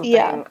something.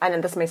 Yeah.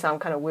 And this may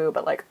sound kind of woo,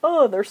 but like,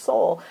 oh, their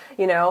soul,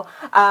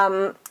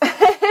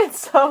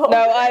 So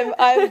no,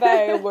 I'm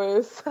very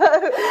woo. So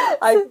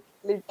I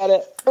totally get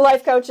it.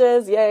 Life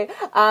coaches, yay.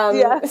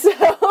 Yeah.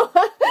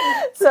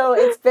 So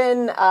it's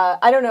been,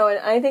 I don't know, and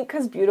I think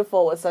because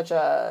beautiful was such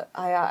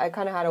I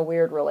kind of had a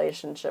weird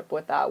relationship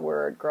with that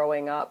word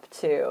growing up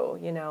too.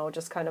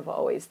 Just kind of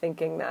always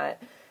thinking that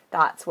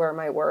that's where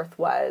my worth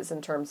was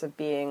in terms of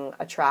being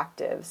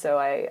attractive. So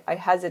I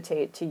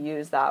hesitate to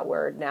use that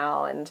word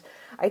now. And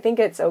I think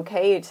it's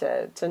okay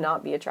to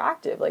not be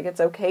attractive. Like,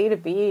 it's okay to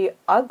be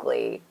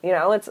ugly.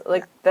 It's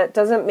like, that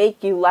doesn't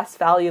make you less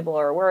valuable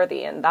or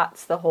worthy. And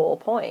that's the whole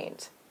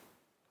point.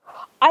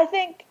 I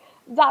think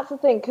that's the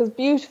thing, because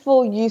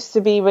beautiful used to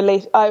be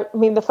related. I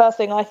mean, the first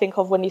thing I think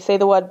of when you say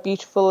the word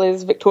beautiful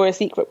is Victoria's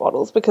Secret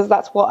models, because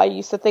that's what I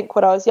used to think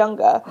when I was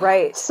younger.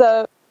 Right.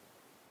 So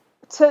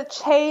to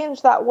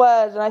change that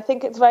word, and I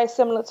think it's very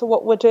similar to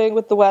what we're doing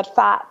with the word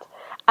fat,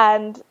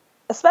 and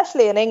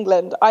especially in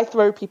England, I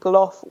throw people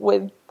off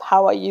with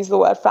how I use the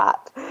word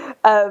fat,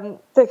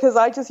 because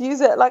I just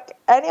use it like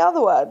any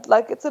other word,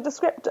 like it's a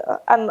descriptor,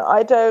 and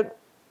I don't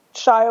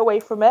shy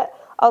away from it.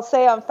 I'll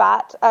say I'm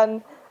fat,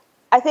 and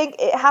I think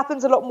it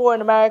happens a lot more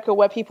in America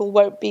where people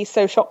won't be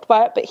so shocked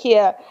by it, but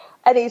here,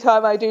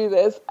 anytime I do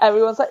this,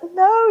 everyone's like,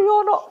 no,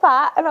 you're not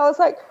fat, and I was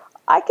like,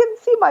 I can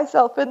see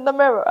myself in the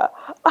mirror.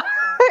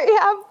 I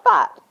am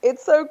fat.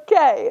 It's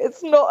okay.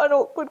 It's not an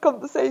awkward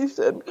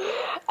conversation.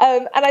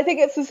 And I think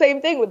it's the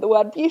same thing with the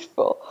word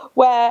beautiful,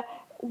 where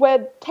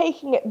we're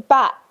taking it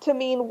back to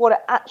mean what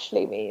it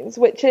actually means,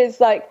 which is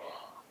like,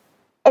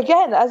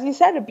 again, as you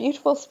said, a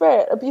beautiful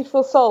spirit, a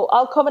beautiful soul.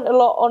 I'll comment a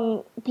lot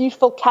on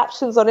beautiful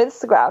captions on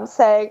Instagram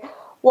saying,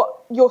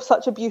 you're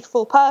such a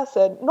beautiful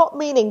person, not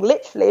meaning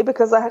literally,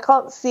 because I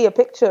can't see a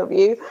picture of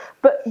you,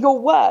 but your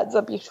words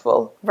are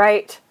beautiful.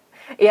 Right.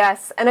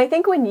 Yes, and I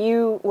think when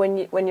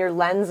your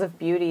lens of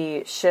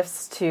beauty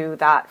shifts to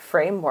that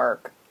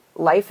framework,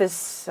 life is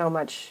so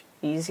much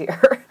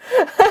easier.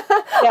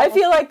 I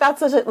feel like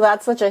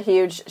that's such a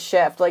huge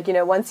shift. Like, you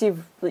know, once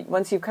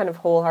you've kind of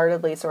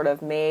wholeheartedly sort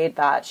of made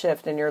that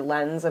shift and your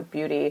lens of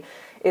beauty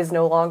is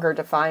no longer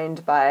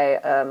defined by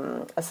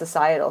a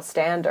societal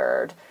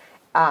standard,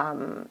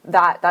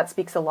 that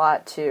speaks a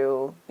lot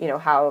to, you know,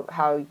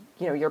 how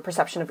you know, your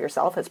perception of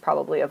yourself has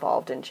probably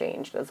evolved and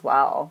changed as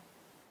well.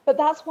 But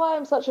that's why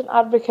I'm such an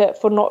advocate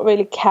for not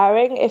really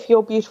caring if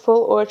you're beautiful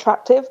or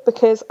attractive,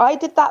 because I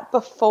did that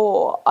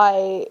before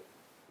I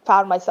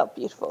found myself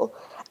beautiful.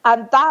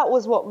 And that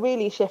was what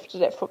really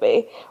shifted it for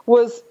me,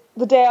 was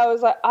the day I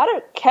was like, I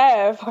don't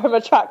care if I'm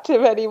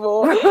attractive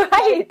anymore.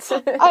 Right.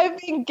 I've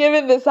been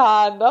given this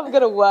hand, I'm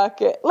going to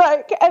work it.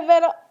 Like, and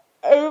then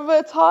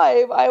over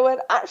time, I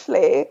went,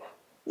 actually,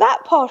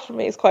 that part of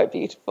me is quite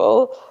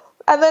beautiful.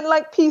 And then,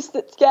 like, pieced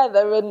it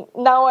together, and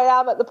now I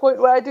am at the point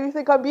where I do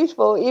think I'm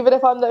beautiful, even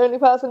if I'm the only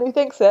person who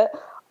thinks it.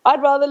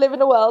 I'd rather live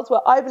in a world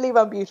where I believe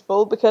I'm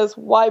beautiful, because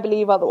why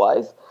believe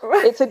otherwise?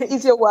 It's an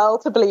easier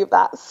world to believe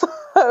that. So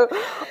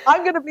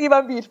I'm going to believe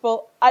I'm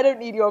beautiful. I don't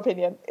need your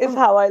opinion. It's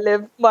how I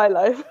live my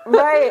life.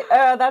 Right.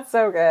 Oh, that's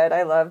so good.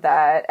 I love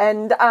that.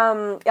 And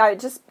yeah,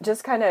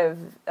 just kind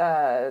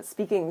of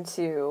speaking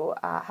to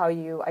how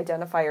you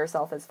identify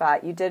yourself as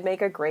fat, you did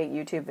make a great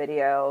YouTube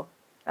video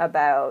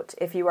about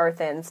if you are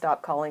thin,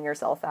 stop calling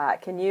yourself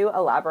fat. Can you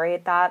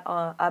elaborate that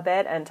a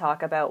bit and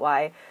talk about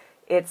why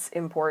it's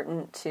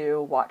important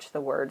to watch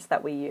the words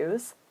that we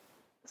use?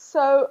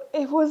 So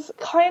it was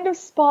kind of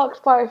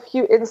sparked by a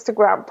few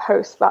Instagram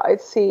posts that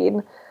I'd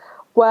seen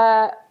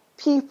where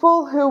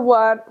people who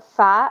weren't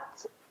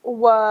fat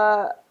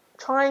were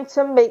trying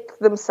to make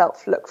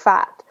themselves look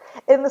fat.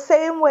 In the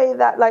same way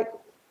that, like,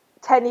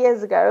 10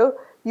 years ago,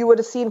 you would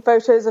have seen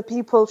photos of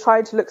people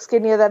trying to look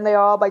skinnier than they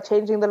are by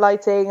changing the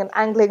lighting and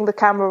angling the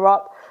camera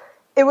up.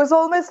 It was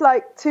almost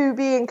like, to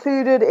be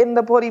included in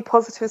the body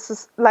positive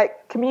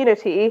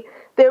community,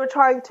 they were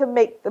trying to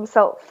make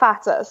themselves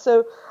fatter.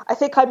 So I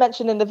think I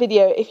mentioned in the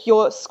video, if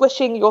you're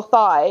squishing your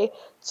thigh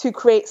to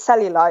create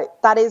cellulite,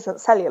 that isn't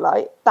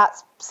cellulite.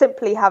 That's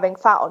simply having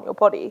fat on your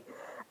body.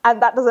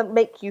 And that doesn't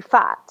make you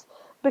fat.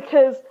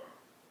 Because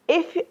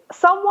if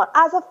someone,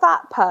 as a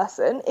fat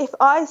person, if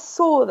I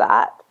saw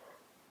that,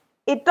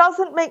 it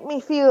doesn't make me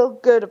feel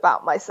good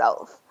about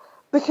myself.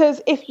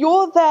 Because if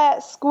you're there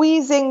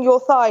squeezing your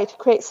thigh to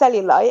create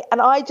cellulite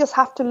and I just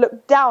have to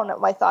look down at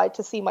my thigh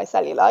to see my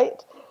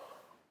cellulite,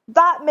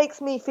 that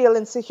makes me feel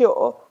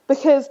insecure.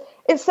 Because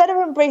instead of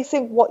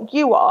embracing what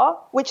you are,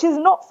 which is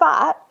not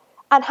fat,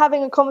 and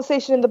having a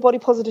conversation in the body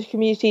positive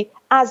community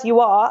as you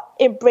are,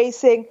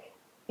 embracing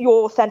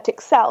your authentic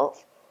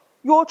self,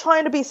 you're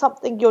trying to be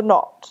something you're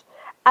not.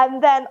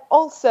 And then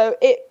also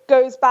it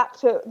goes back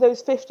to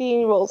those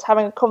 15-year-olds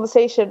having a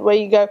conversation where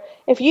you go,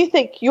 if you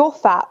think you're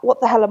fat,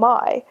 what the hell am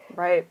I?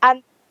 Right.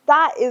 And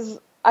that is,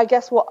 I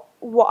guess,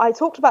 what I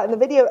talked about in the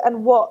video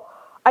and what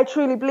I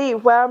truly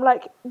believe, where I'm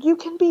like, you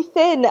can be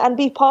thin and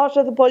be part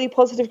of the body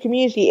positive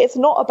community. It's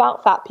not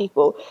about fat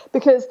people,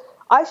 because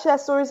I share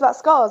stories about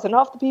scars, and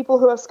half the people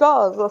who have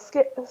scars are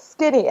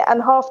skinny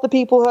and half the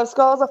people who have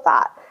scars are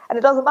fat. And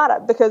it doesn't matter,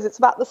 because it's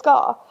about the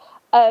scar.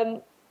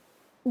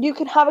 You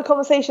can have a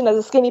conversation as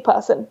a skinny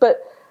person,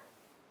 but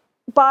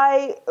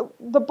by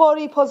the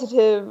body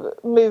positive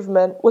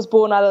movement was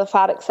born out of the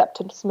fat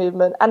acceptance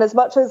movement. And as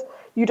much as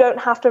you don't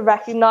have to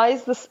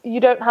recognize this, you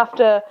don't have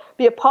to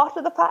be a part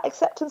of the fat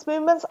acceptance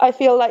movements, I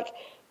feel like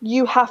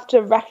you have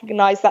to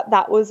recognize that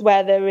that was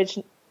where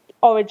the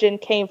origin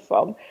came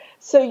from.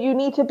 So you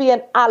need to be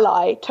an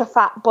ally to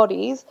fat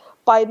bodies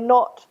by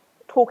not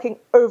talking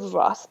over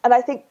us. And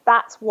I think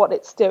that's what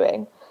it's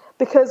doing.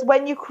 Because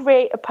when you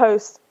create a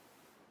post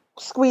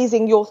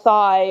squeezing your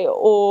thigh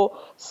or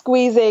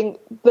squeezing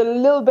the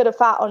little bit of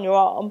fat on your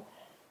arm,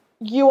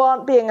 you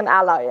aren't being an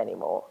ally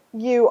anymore.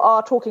 You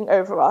are talking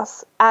over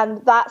us.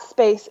 And that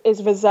space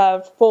is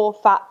reserved for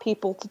fat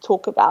people to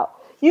talk about.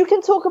 You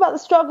can talk about the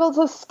struggles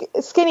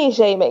of skinny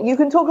shaming. You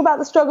can talk about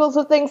the struggles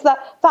of things that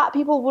fat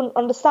people wouldn't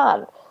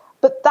understand.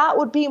 But that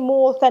would be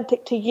more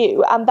authentic to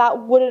you, and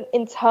that wouldn't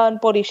in turn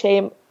body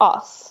shame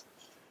us.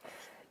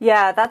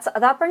 Yeah,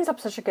 that brings up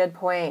such a good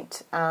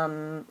point.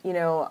 You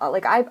know,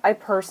 like I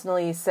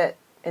personally sit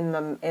in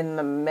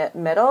the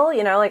middle.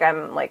 You know, like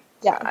I'm like,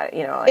 yeah,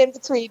 you know, in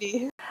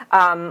between.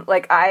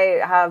 Like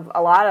I have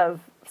a lot of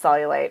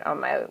cellulite on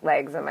my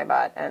legs and my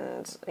butt,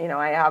 and you know,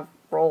 I have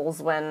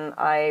rolls when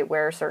I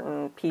wear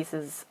certain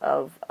pieces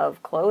of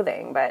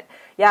clothing. But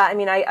yeah, I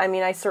mean,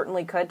 I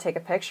certainly could take a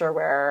picture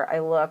where I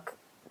look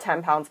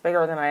 10 pounds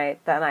bigger than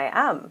I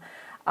am.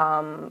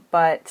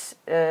 But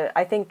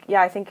I think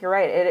you're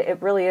right.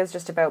 It really is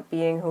just about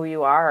being who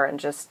you are, and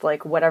just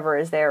like whatever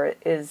is there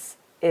is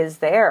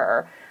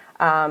there.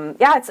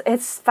 Yeah,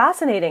 it's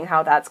fascinating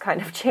how that's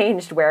kind of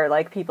changed, where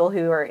like people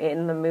who are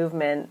in the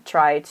movement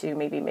try to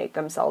maybe make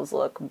themselves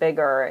look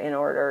bigger in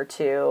order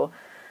to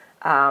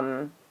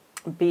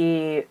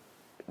be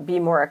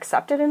more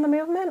accepted in the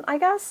movement, I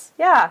guess.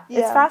 Yeah,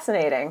 it's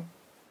fascinating.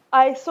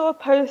 I saw a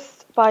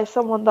post by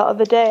someone the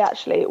other day,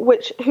 actually,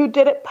 who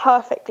did it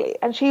perfectly.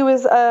 And she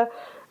was a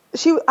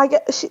I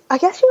guess she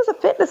was a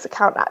fitness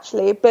account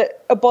actually,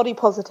 but a body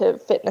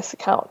positive fitness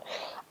account.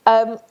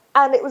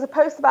 And it was a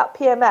post about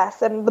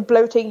PMS and the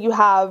bloating you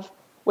have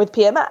with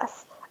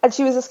PMS. And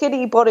she was a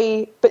skinny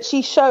body, but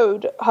she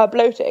showed her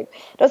bloating.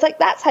 And I was like,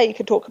 that's how you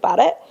can talk about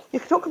it. You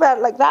can talk about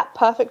it like that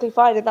perfectly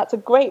fine. And that's a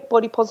great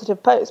body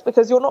positive post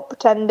because you're not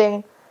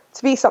pretending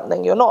to be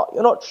something you're not.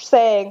 You're not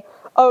saying,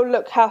 oh,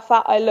 look how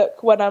fat I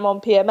look when I'm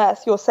on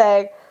PMS. You're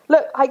saying,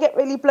 look, I get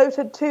really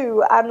bloated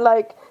too. And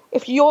like,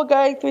 if you're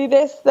going through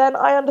this, then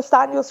I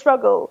understand your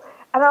struggle.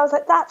 And I was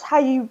like, that's how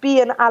you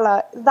be an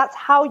ally. That's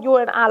how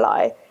you're an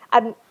ally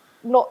and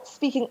not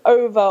speaking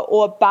over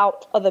or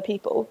about other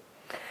people.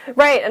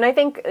 Right. And I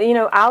think, you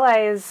know,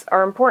 allies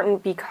are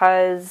important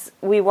because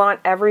we want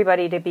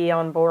everybody to be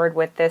on board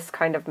with this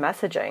kind of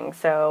messaging.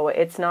 So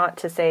it's not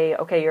to say,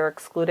 okay, you're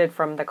excluded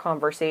from the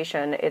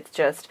conversation. It's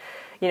just,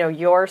 you know,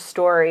 your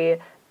story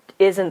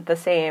isn't the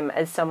same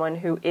as someone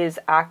who is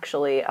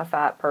actually a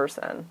fat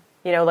person.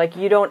 You know, like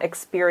you don't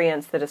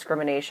experience the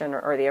discrimination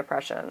or the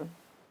oppression.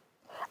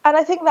 And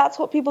I think that's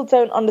what people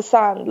don't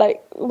understand.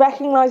 Like,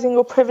 recognizing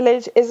your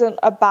privilege isn't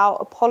about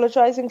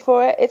apologizing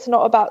for it. It's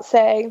not about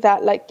saying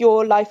that, like,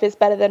 your life is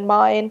better than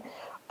mine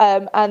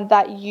and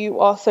that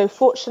you are so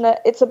fortunate.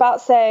 It's about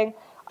saying,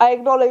 I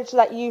acknowledge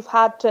that you've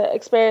had to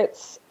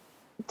experience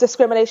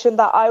discrimination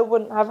that I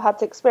wouldn't have had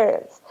to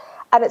experience.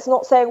 And it's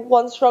not saying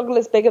one struggle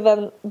is bigger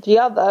than the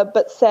other,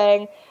 but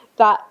saying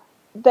that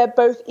they're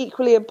both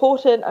equally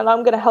important and I'm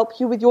going to help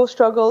you with your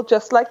struggle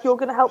just like you're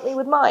going to help me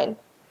with mine.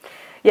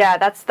 Yeah,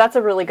 that's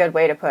a really good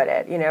way to put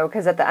it, you know,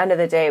 because at the end of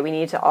the day, we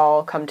need to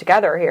all come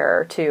together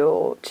here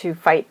to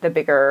fight the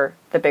bigger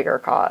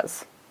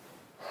cause.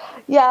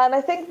 Yeah, and I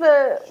think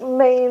the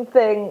main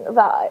thing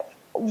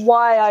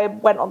why I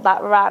went on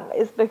that rant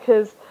is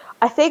because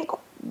I think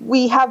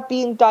we have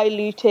been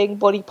diluting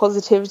body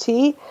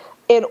positivity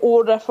in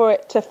order for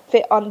it to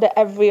fit under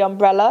every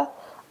umbrella.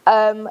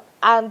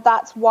 And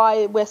that's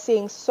why we're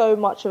seeing so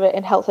much of it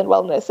in health and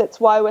wellness.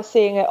 It's why we're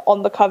seeing it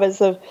on the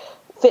covers of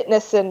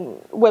fitness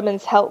and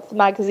women's health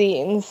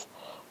magazines,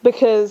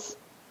 because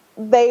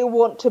they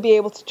want to be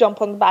able to jump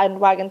on the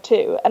bandwagon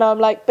too. And I'm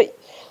like, but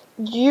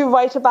you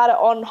write about it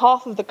on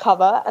half of the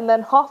cover, and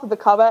then half of the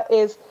cover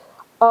is,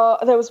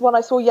 there was one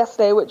I saw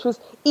yesterday, which was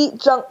eat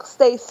junk,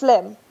 stay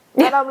slim.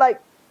 And I'm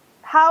like,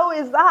 how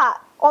is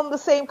that on the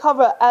same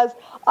cover as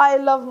I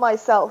love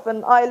myself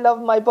and I love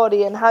my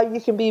body and how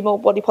you can be more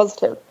body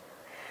positive?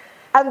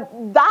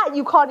 And that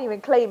you can't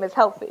even claim is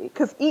healthy,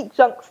 because eat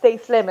junk, stay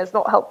slim is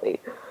not healthy.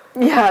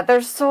 Yeah,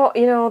 there's so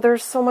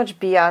much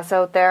BS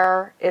out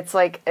there. It's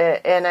like,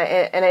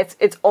 and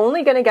it's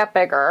only going to get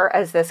bigger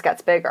as this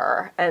gets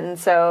bigger. And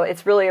so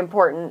it's really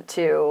important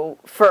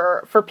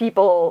for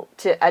people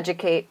to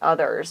educate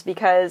others,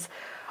 because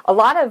a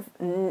lot of,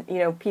 you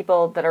know,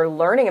 people that are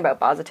learning about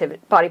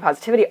body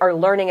positivity are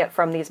learning it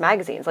from these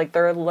magazines. Like,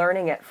 they're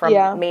learning it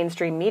from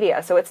mainstream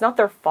media. So it's not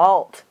their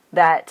fault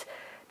that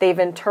they've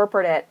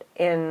interpreted it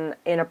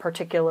in a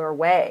particular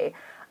way.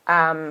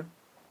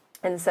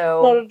 And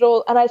so, not at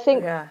all. And I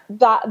think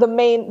that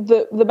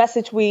the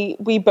message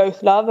we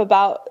both love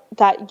about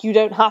that you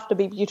don't have to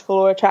be beautiful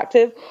or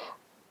attractive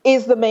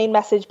is the main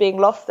message being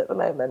lost at the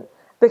moment,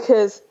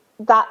 because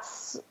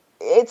what's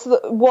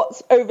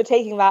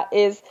overtaking that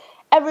is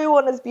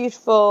everyone is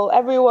beautiful,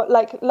 everyone,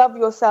 like, love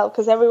yourself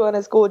because everyone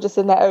is gorgeous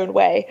in their own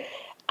way.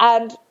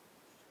 And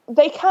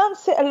they can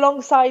sit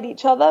alongside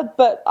each other,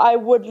 but I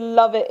would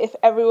love it if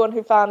everyone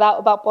who found out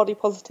about body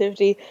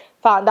positivity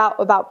found out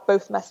about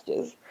both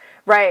messages.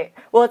 Right.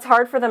 Well, it's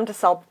hard for them to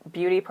sell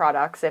beauty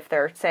products if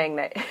they're saying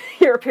that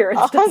your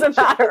appearance doesn't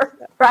matter,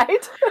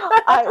 right?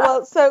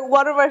 So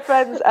one of my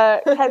friends,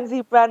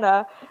 Kenzie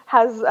Brenner,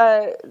 has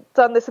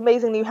done this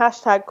amazing new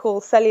hashtag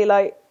called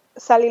Cellulite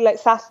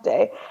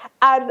Saturday,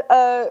 and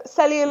a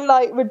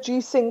cellulite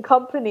reducing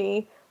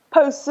company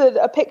posted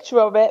a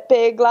picture of it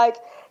being like,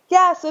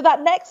 yeah, so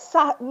that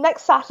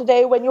next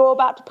Saturday when you're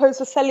about to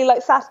post a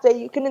Cellulite Saturday,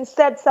 you can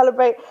instead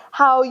celebrate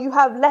how you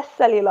have less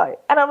cellulite.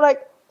 And I'm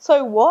like,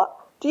 so what?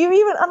 Do you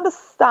even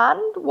understand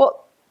what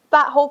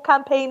that whole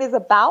campaign is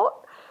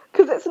about?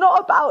 Because it's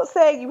not about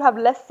saying you have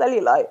less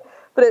cellulite,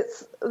 but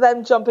it's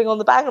them jumping on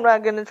the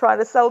bandwagon and trying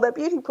to sell their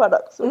beauty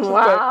products. Which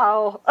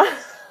wow.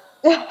 Is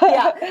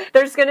yeah,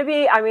 there's going to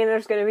be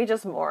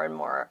just more and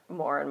more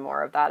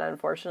of that,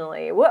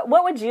 unfortunately. What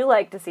would you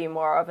like to see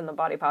more of in the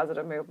body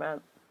positive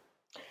movement?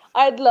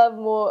 I'd love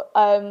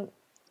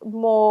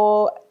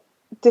more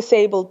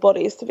disabled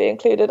bodies to be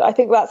included. I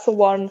think that's the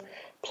one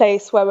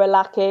place where we're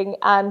lacking,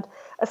 and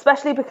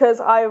especially because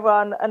I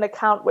run an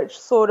account which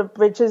sort of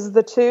bridges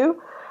the two.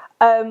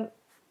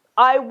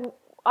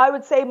 I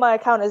would say my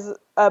account is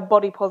a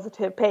body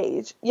positive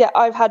page. Yeah,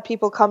 I've had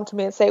people come to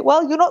me and say,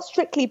 well, you're not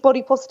strictly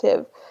body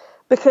positive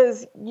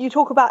because you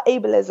talk about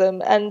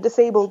ableism and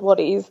disabled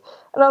bodies.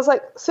 And I was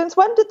like, since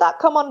when did that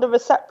come under a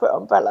separate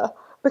umbrella?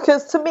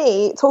 Because to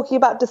me, talking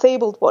about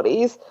disabled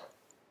bodies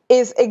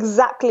is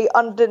exactly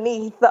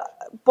underneath the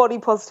body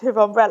positive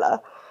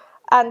umbrella,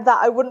 and that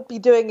I wouldn't be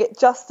doing it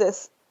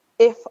justice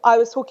if I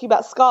was talking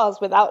about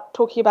scars without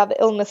talking about the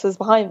illnesses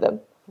behind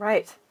them.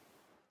 Right.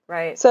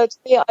 Right. So to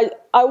me,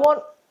 I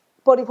want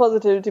body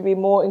positive to be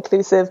more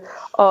inclusive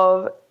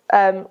of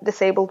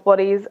disabled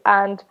bodies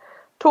and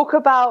talk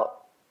about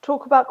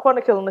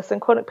chronic illness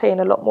and chronic pain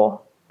a lot more.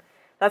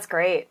 That's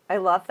great. I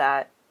love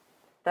that.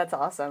 That's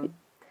awesome.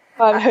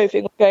 I'm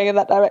hoping we're going in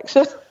that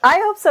direction. I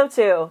hope so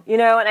too.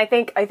 And I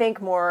think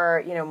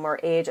more, more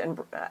age and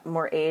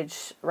more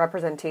age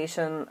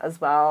representation as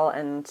well,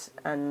 and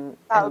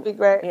That would be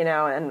great.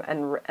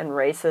 and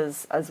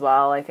races as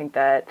well. I think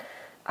that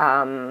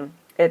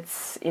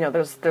it's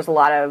there's a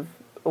lot of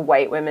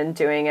white women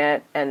doing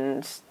it,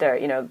 and there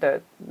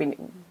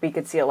we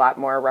could see a lot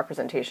more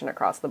representation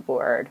across the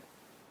board.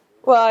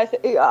 Well,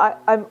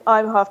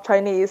 I'm half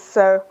Chinese,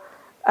 so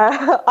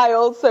I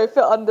also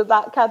fit under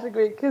that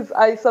category because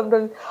I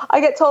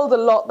get told a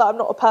lot that I'm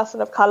not a person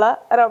of color,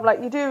 and I'm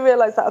like, you do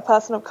realize that a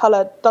person of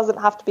color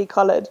doesn't have to be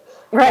colored,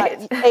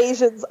 right? That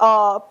Asians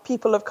are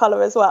people of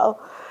color as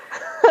well,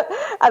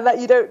 and that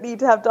you don't need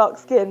to have dark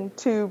skin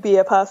to be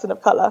a person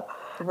of color.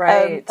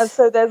 Right. And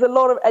so there's a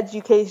lot of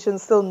education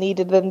still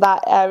needed in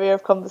that area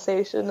of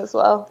conversation as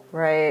well.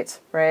 Right.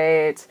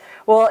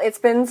 Well, it's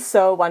been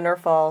so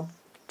wonderful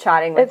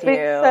chatting with you. It's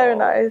been so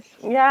nice.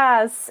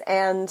 Yes.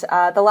 And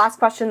the last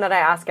question that I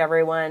ask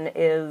everyone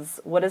is,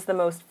 what is the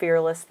most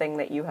fearless thing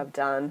that you have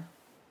done?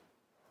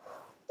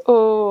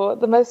 Oh,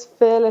 the most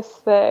fearless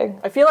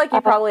thing. I feel like you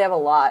probably have a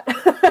lot.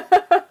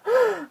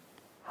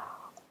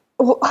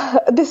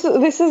 This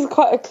is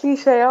quite a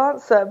cliche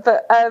answer,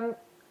 but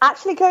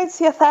actually going to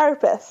see a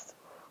therapist.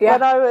 Yeah.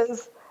 When I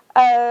was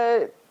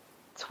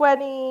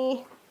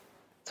 20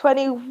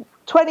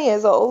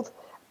 years old,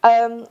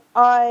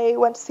 I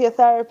went to see a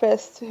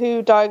therapist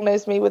who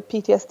diagnosed me with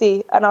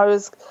PTSD, and I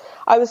was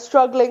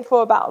struggling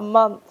for about a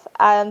month,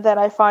 and then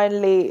I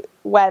finally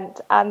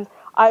went, and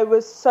I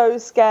was so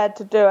scared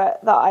to do it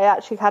that I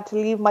actually had to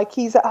leave my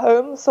keys at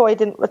home, so I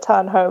didn't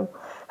return home.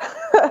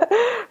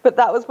 But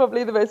that was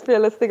probably the most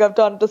fearless thing I've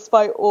done,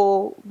 despite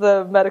all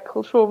the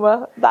medical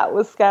trauma. That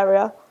was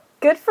scarier.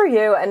 Good for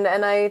you, and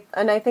I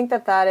think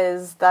that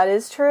is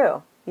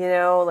true.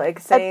 Like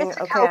saying,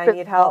 okay, I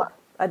need help.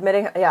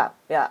 Admitting, yeah.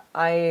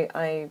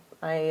 I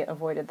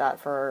avoided that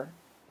for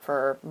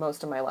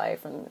most of my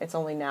life, and it's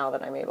only now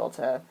that I'm able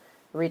to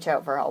reach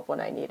out for help when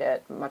I need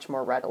it much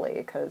more readily.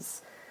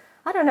 Because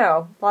I don't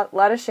know, a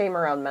lot of shame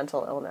around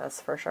mental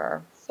illness for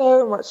sure.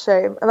 So much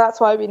shame, and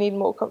that's why we need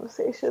more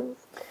conversations.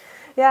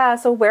 Yeah.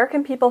 So where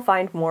can people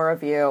find more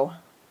of you?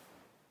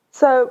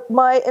 So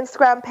my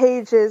Instagram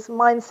page is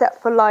Mindset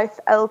for Life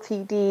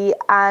Ltd,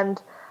 and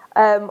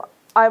I'm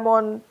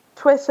on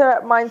Twitter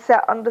at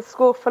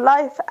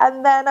mindset_for_life,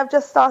 and then I've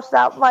just started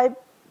out my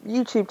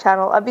YouTube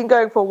channel. I've been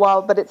going for a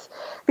while, but it's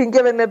been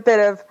given a bit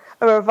of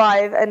a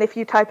revive, and if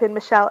you type in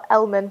Michelle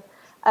Ellman,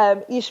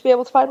 you should be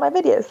able to find my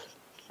videos.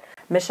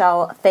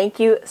 Michelle, thank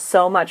you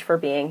so much for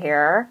being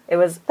here. It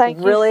was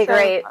really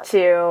great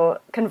to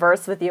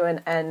converse with you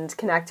and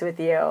connect with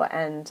you,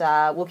 and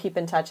we'll keep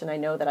in touch, and I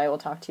know that I will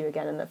talk to you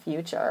again in the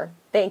future.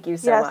 Thank you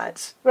so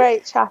much.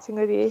 Great chatting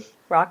with you.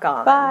 Rock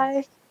on.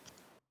 Bye.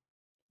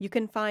 You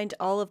can find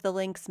all of the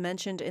links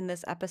mentioned in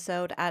this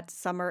episode at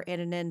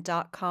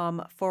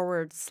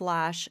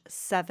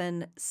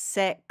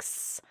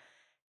summerinnanen.com/76.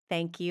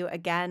 Thank you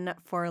again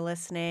for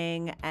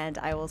listening, and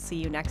I will see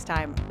you next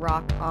time.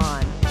 Rock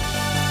on.